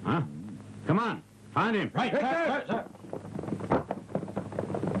there. Huh? Come on. Find him. Right, sir.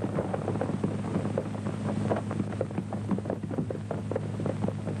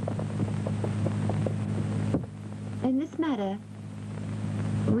 In this matter,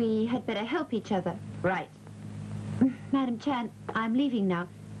 we had better help each other. Right. Madam Chan, I'm leaving now.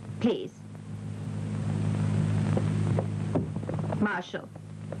 Please. Marshal,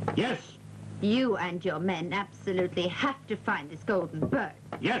 Yes. you and your men absolutely have to find this golden bird.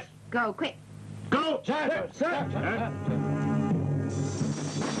 Yes. Go quick. Go. Sir.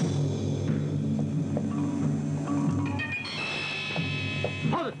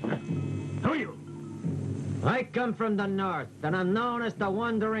 Hold it! Who are you? I come from the north, and I'm known as the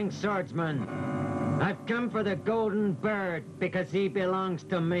Wandering Swordsman. I've come for the golden bird because he belongs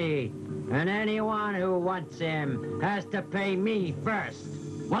to me. And anyone who wants him has to pay me first.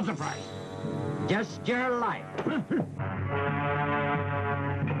 What's the price? Just your life.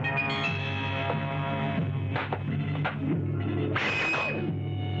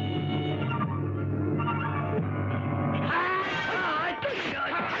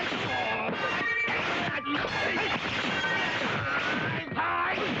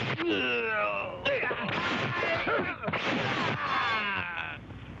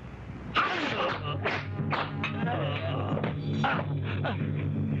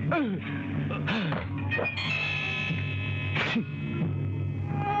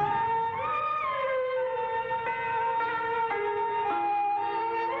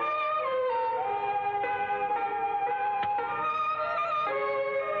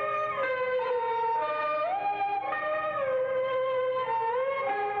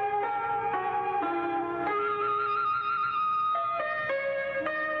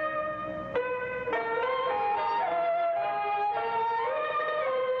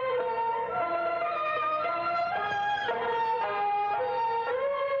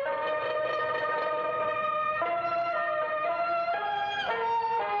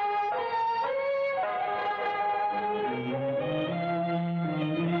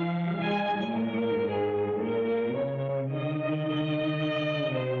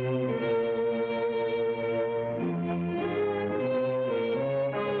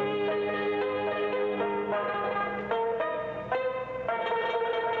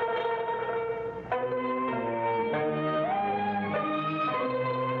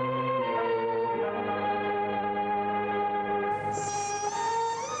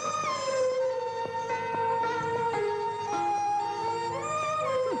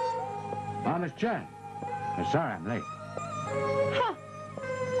 Miss Chien. I'm sorry I'm late. Huh.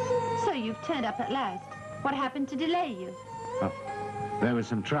 So you've turned up at last. What happened to delay you? Oh, there was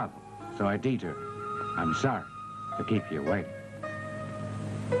some trouble, so I detoured. I'm sorry to keep you waiting.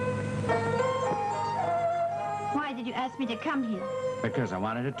 Why did you ask me to come here? Because I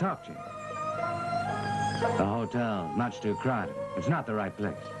wanted to talk to you. The hotel's much too crowded. It's not the right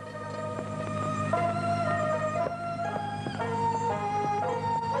place.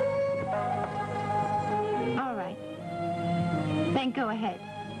 All right. Then go ahead.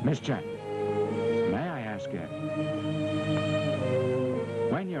 Miss Chien, may I ask you,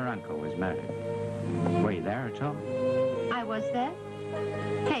 when your uncle was murdered, were you there at all? I was there?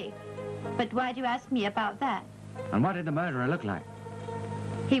 Hey, but why'd you ask me about that? And what did the murderer look like?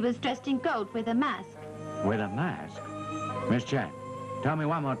 He was dressed in gold with a mask. With a mask? Miss Chien, tell me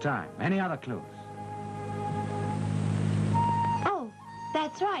one more time. Any other clues? Oh,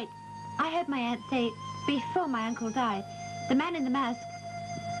 that's right. I heard my aunt say, before my uncle died, the man in the mask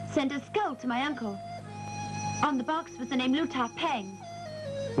sent a skull to my uncle. On the box was the name Lu Ta Peng.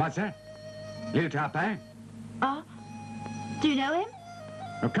 What's that? Lu Ta Peng? Oh? Do you know him?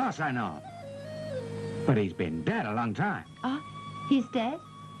 Of course I know him. But he's been dead a long time. Oh? He's dead?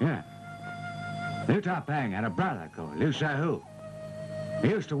 Yeah. Lu Ta Peng had a brother called Liu Shehu. He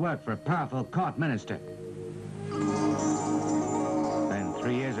used to work for a powerful court minister. Then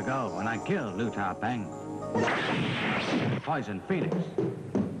 3 years ago, when I killed Lu Ta Peng, poisoned Phoenix,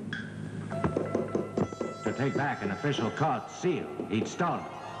 to take back an official court seal he'd stolen.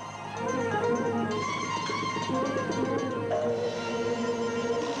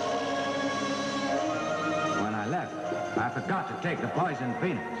 When I left, I forgot to take the poisoned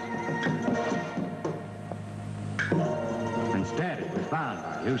Phoenix. Instead, it was found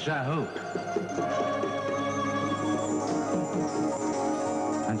by Liu Shehu.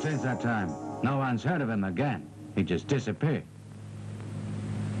 And since that time, no one's heard of him again. He just disappeared.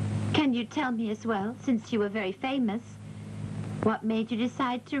 Can you tell me as well, since you were very famous, what made you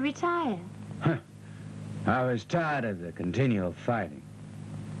decide to retire? I was tired of the continual fighting.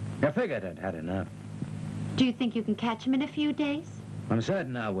 I figured I'd had enough. Do you think you can catch him in a few days? I'm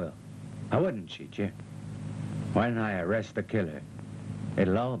certain I will. I wouldn't cheat you. When I arrest the killer,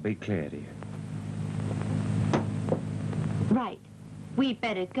 it'll all be clear to you. Right. We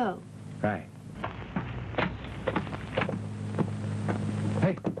better go. Right.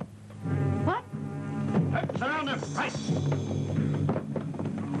 Hey. What? Surround him! Right!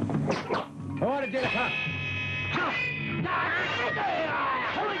 I wanted you to come.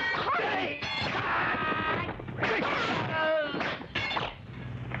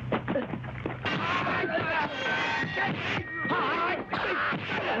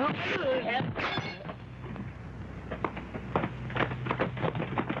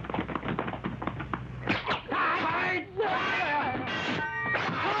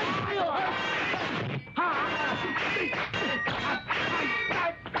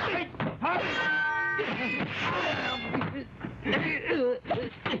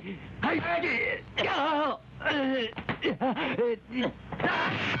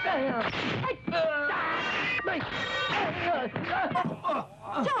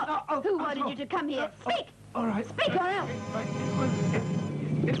 Stop! Who wanted you to come here? Speak! All right. Speak or else!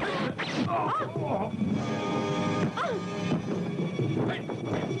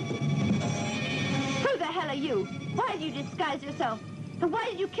 Who the hell are you? Why did you disguise yourself? And why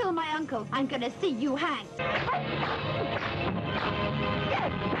did you kill my uncle? I'm gonna see you hang.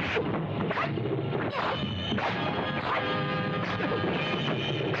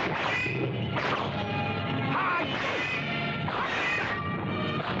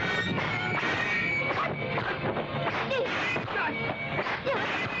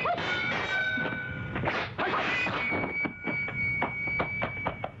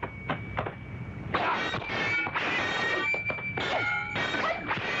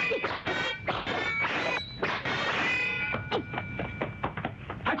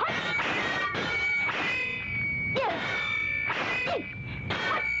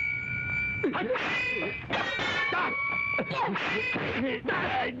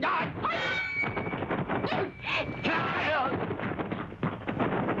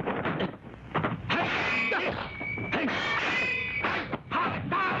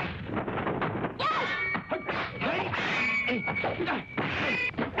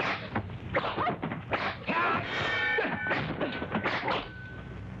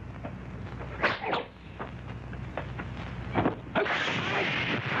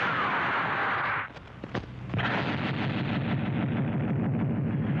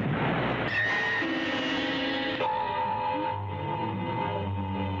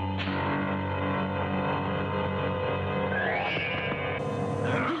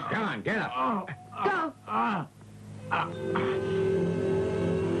 Come on, get up. Go!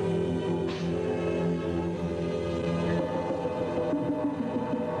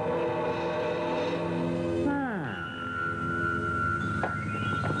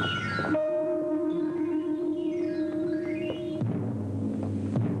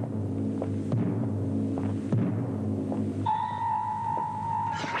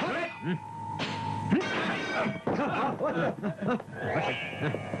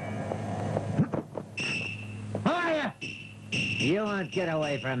 Hiya! You won't get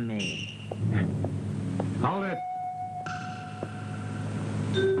away from me. Hold it.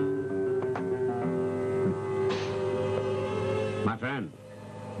 My friend.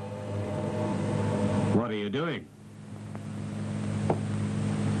 What are you doing?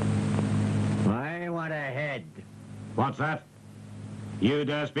 I want a head. What's that? You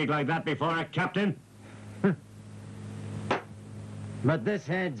dare speak like that before a captain? But this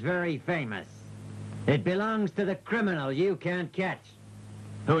head's very famous. It belongs to the criminal you can't catch.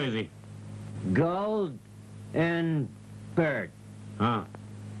 Who is he? Gold and bird. Ah,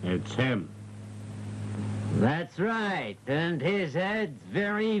 it's him. That's right, and his head's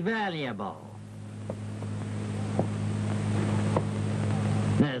very valuable.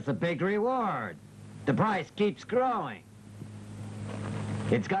 There's a big reward. The price keeps growing.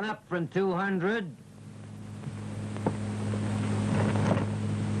 It's gone up from 200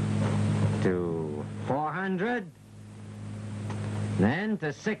 to 400, then to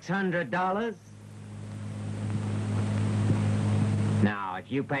 $600. Now,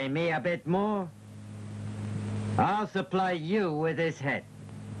 if you pay me a bit more, I'll supply you with his head.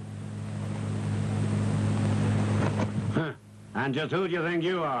 Huh. And just who do you think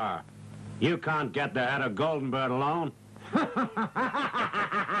you are? You can't get the head of Golden Bird alone.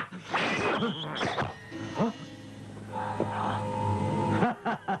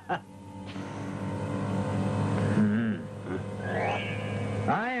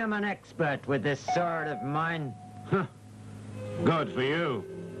 I am an expert with this sword of mine. Good for you.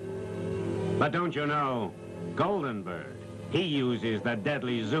 But don't you know, Golden Bird, he uses the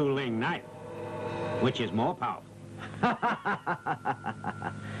deadly Zuling knife, which is more powerful.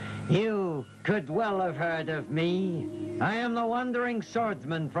 You could well have heard of me. I am the wandering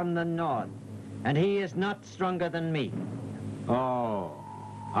swordsman from the north, and he is not stronger than me. Oh,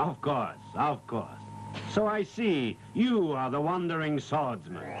 of course, of course. So I see, you are the wandering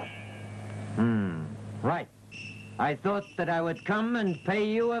swordsman. Right. I thought that I would come and pay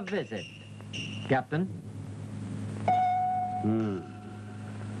you a visit, Captain.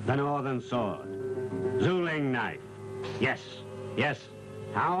 The northern sword. Zuling knife. Yes, yes.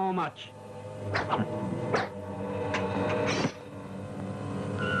 How much?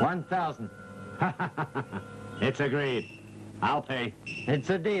 1,000. It's agreed. I'll pay. It's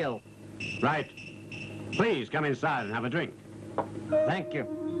a deal. Right. Please come inside and have a drink. Thank you.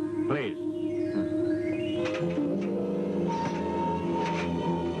 Please.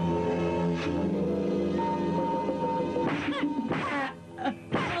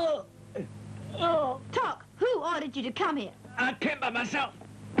 wanted you to come here. I came by myself.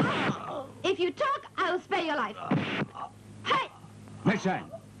 If you talk, I'll spare your life. Hey! Miss Shang,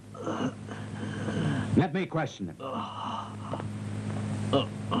 let me question him.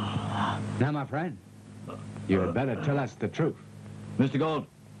 Now, my friend, you had better tell us the truth. Mr. Gold.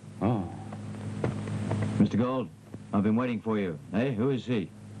 Oh. Mr. Gold, I've been waiting for you. Hey, who is he?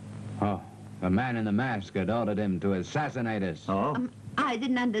 Oh, the man in the mask had ordered him to assassinate us. Oh? I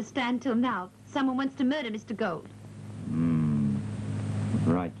didn't understand till now. Someone wants to murder Mr. Gold.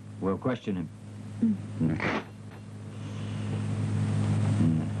 Right. We'll question him.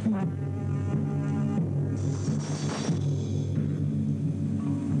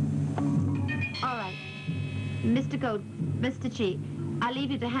 All right. Mr. Gold, Mr. Chi, I'll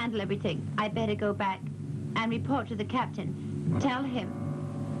leave you to handle everything. I better go back and report to the captain. Tell him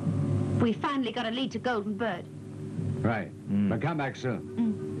we finally got a lead to Golden Bird. Right. But come back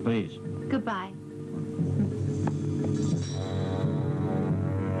soon. Please. Goodbye.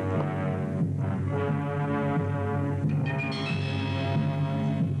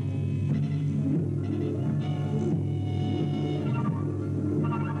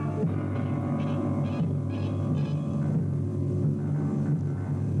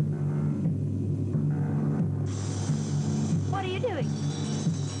 What are you doing?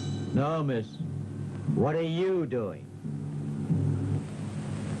 No, miss. What are you doing?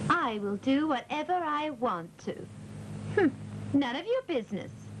 I will do whatever I want to. None of your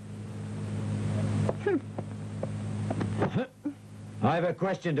business. I have a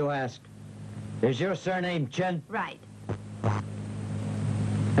question to ask. Is your surname Chen? Right.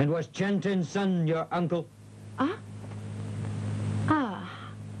 And was Chen Tin's son your uncle?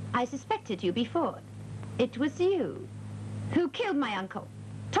 I suspected you before. It was you who killed my uncle.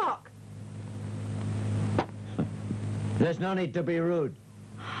 Talk. There's no need to be rude.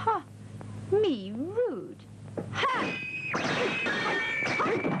 Ha! Me rude. Ha!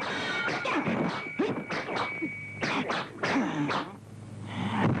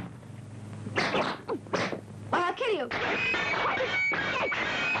 Or I'll kill you.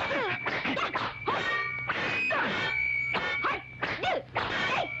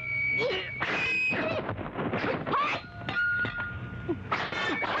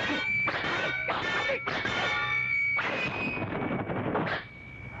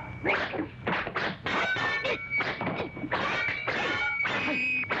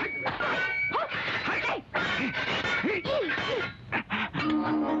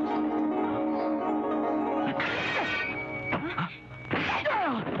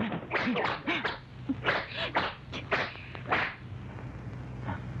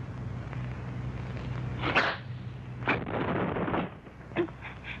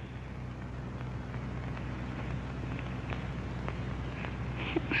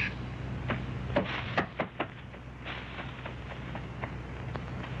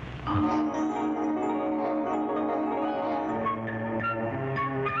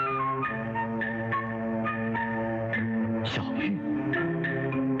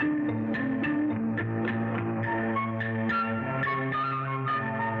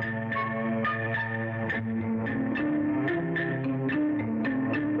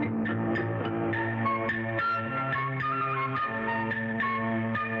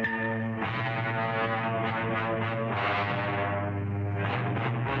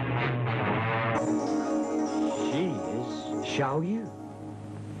 Xiao Yu.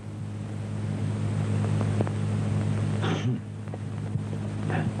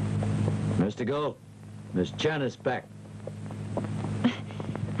 Mr. Gold, Miss Chen is back.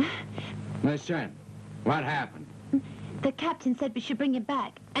 Miss Chen, what happened? The captain said we should bring him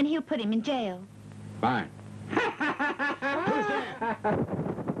back, and he'll put him in jail. Fine. Who's there?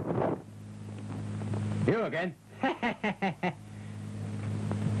 You again?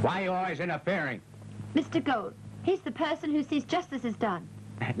 Why are you always interfering? Mr. Gold, he's the person who sees justice is done.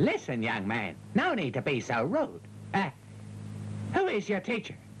 Listen, young man, no need to be so rude. Who is your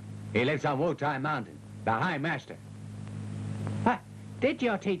teacher? He lives on Wu-Tai Mountain, the High Master. Did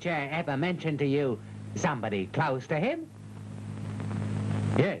your teacher ever mention to you somebody close to him?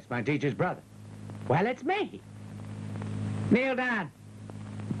 Yes, my teacher's brother. Well, it's me. Kneel down.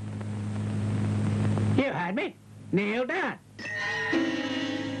 You heard me. Kneel down.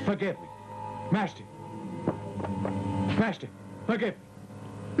 Forgive me. Master. Master, forgive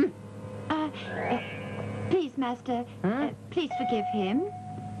me. Please, Master, please forgive him.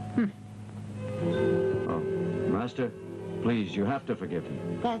 Oh, Master, please, you have to forgive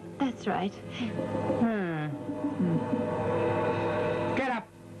him. That's right. Get up.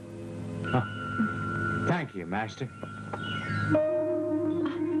 Oh, thank you, Master.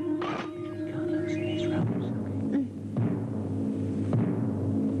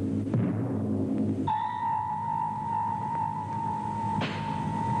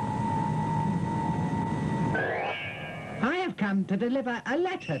 to deliver a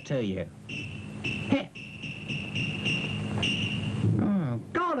letter to you. Here.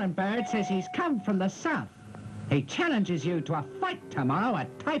 Golden Bird says he's come from the south. He challenges you to a fight tomorrow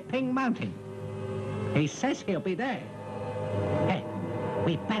at Taiping Mountain. He says he'll be there. Hey,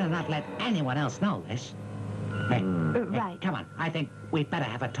 we better not let anyone else know this. Hey, Right. hey, come on. I think we better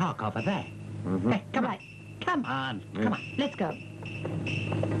have a talk over there. Hey, come on. Come on. Come on. Let's go.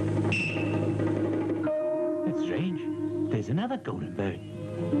 That's strange. There's another golden bird.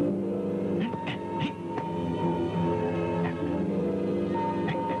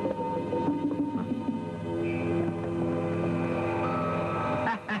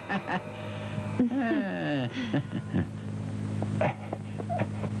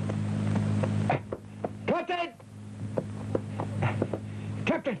 Captain!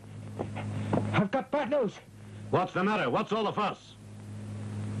 Captain! I've got bad news. What's the matter? What's all the fuss?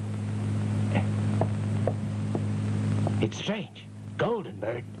 It's strange. Golden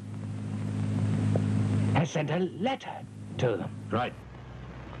Bird has sent a letter to them. Right.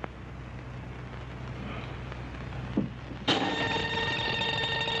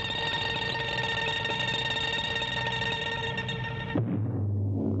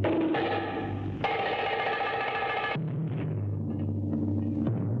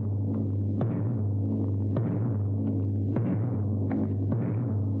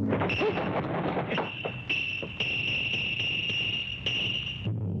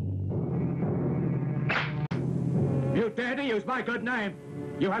 You dare to use my good name.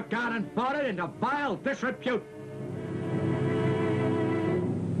 You have gone and bought it into vile disrepute.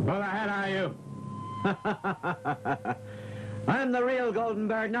 Who the hell are you? I'm the real golden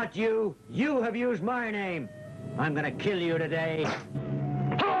bird, not you. You have used my name. I'm gonna kill you today.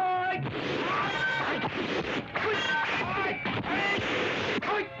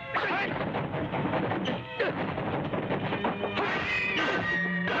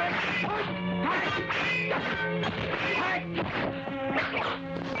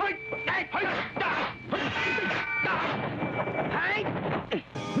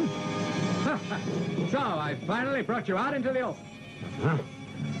 So, I finally brought you out into the open. Huh?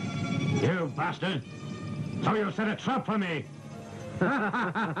 You bastard! So you set a trap for me!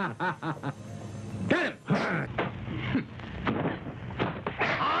 Get him!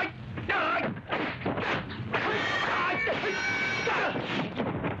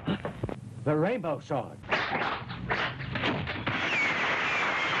 The rainbow sword.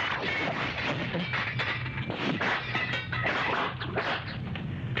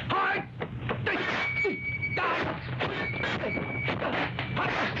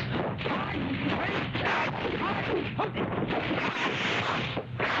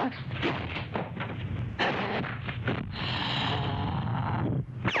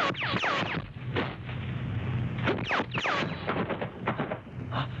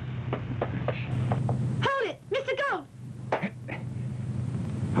 Hold it! Mr. Gold!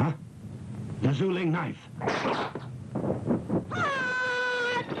 Huh? The Zuling knife.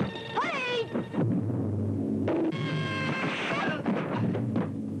 Hey!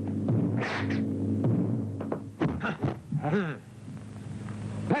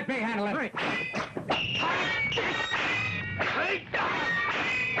 Let me handle it. Right.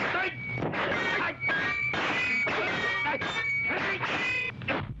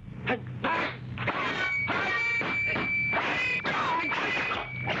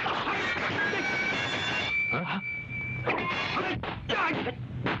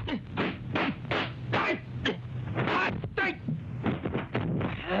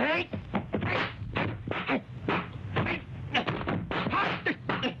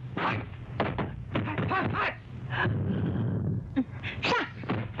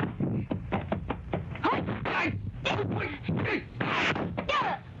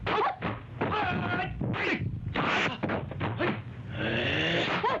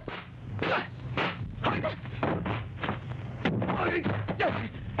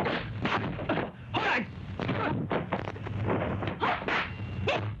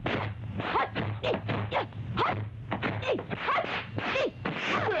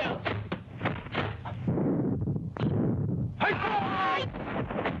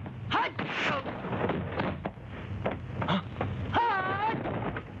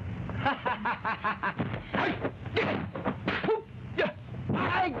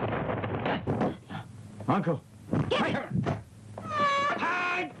 Uncle.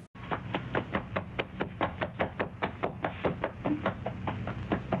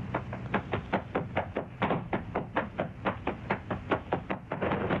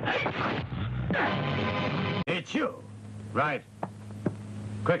 It's you. Right.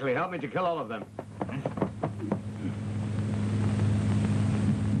 Quickly, help me to kill all of them.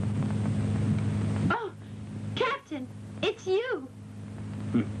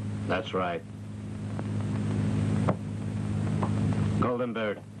 That's right. Golden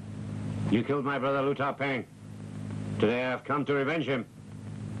Bird, you killed my brother Lu Ta Peng. Today I've come to revenge him.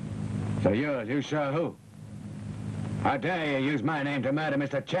 So you're Liu Sha who? How dare you use my name to murder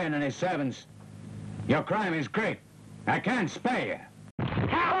Mr. Chen and his servants? Your crime is great. I can't spare you.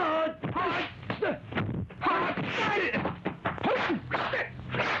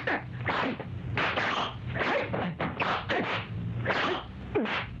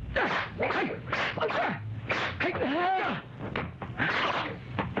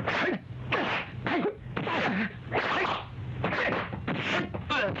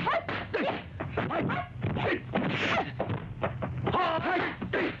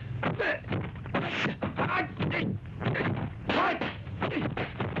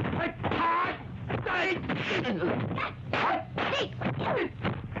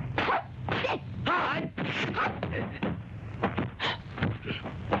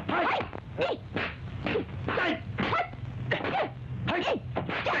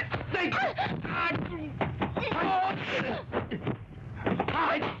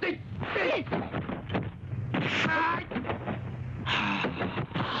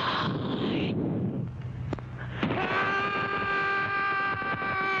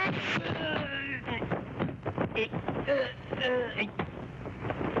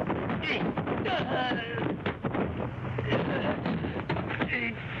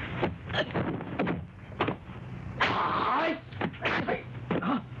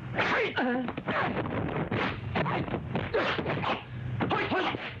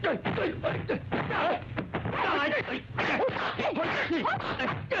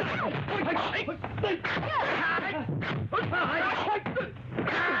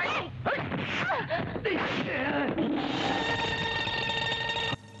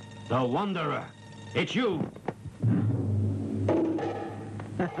 The Wanderer. It's you.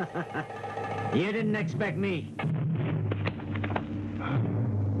 You didn't expect me.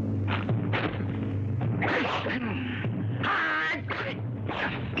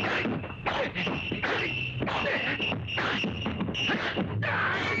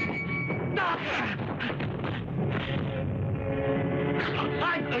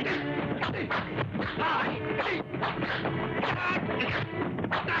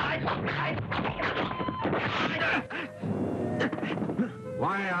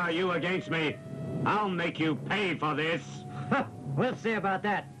 Why are you against me? I'll make you pay for this. We'll see about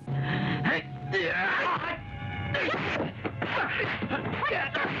that.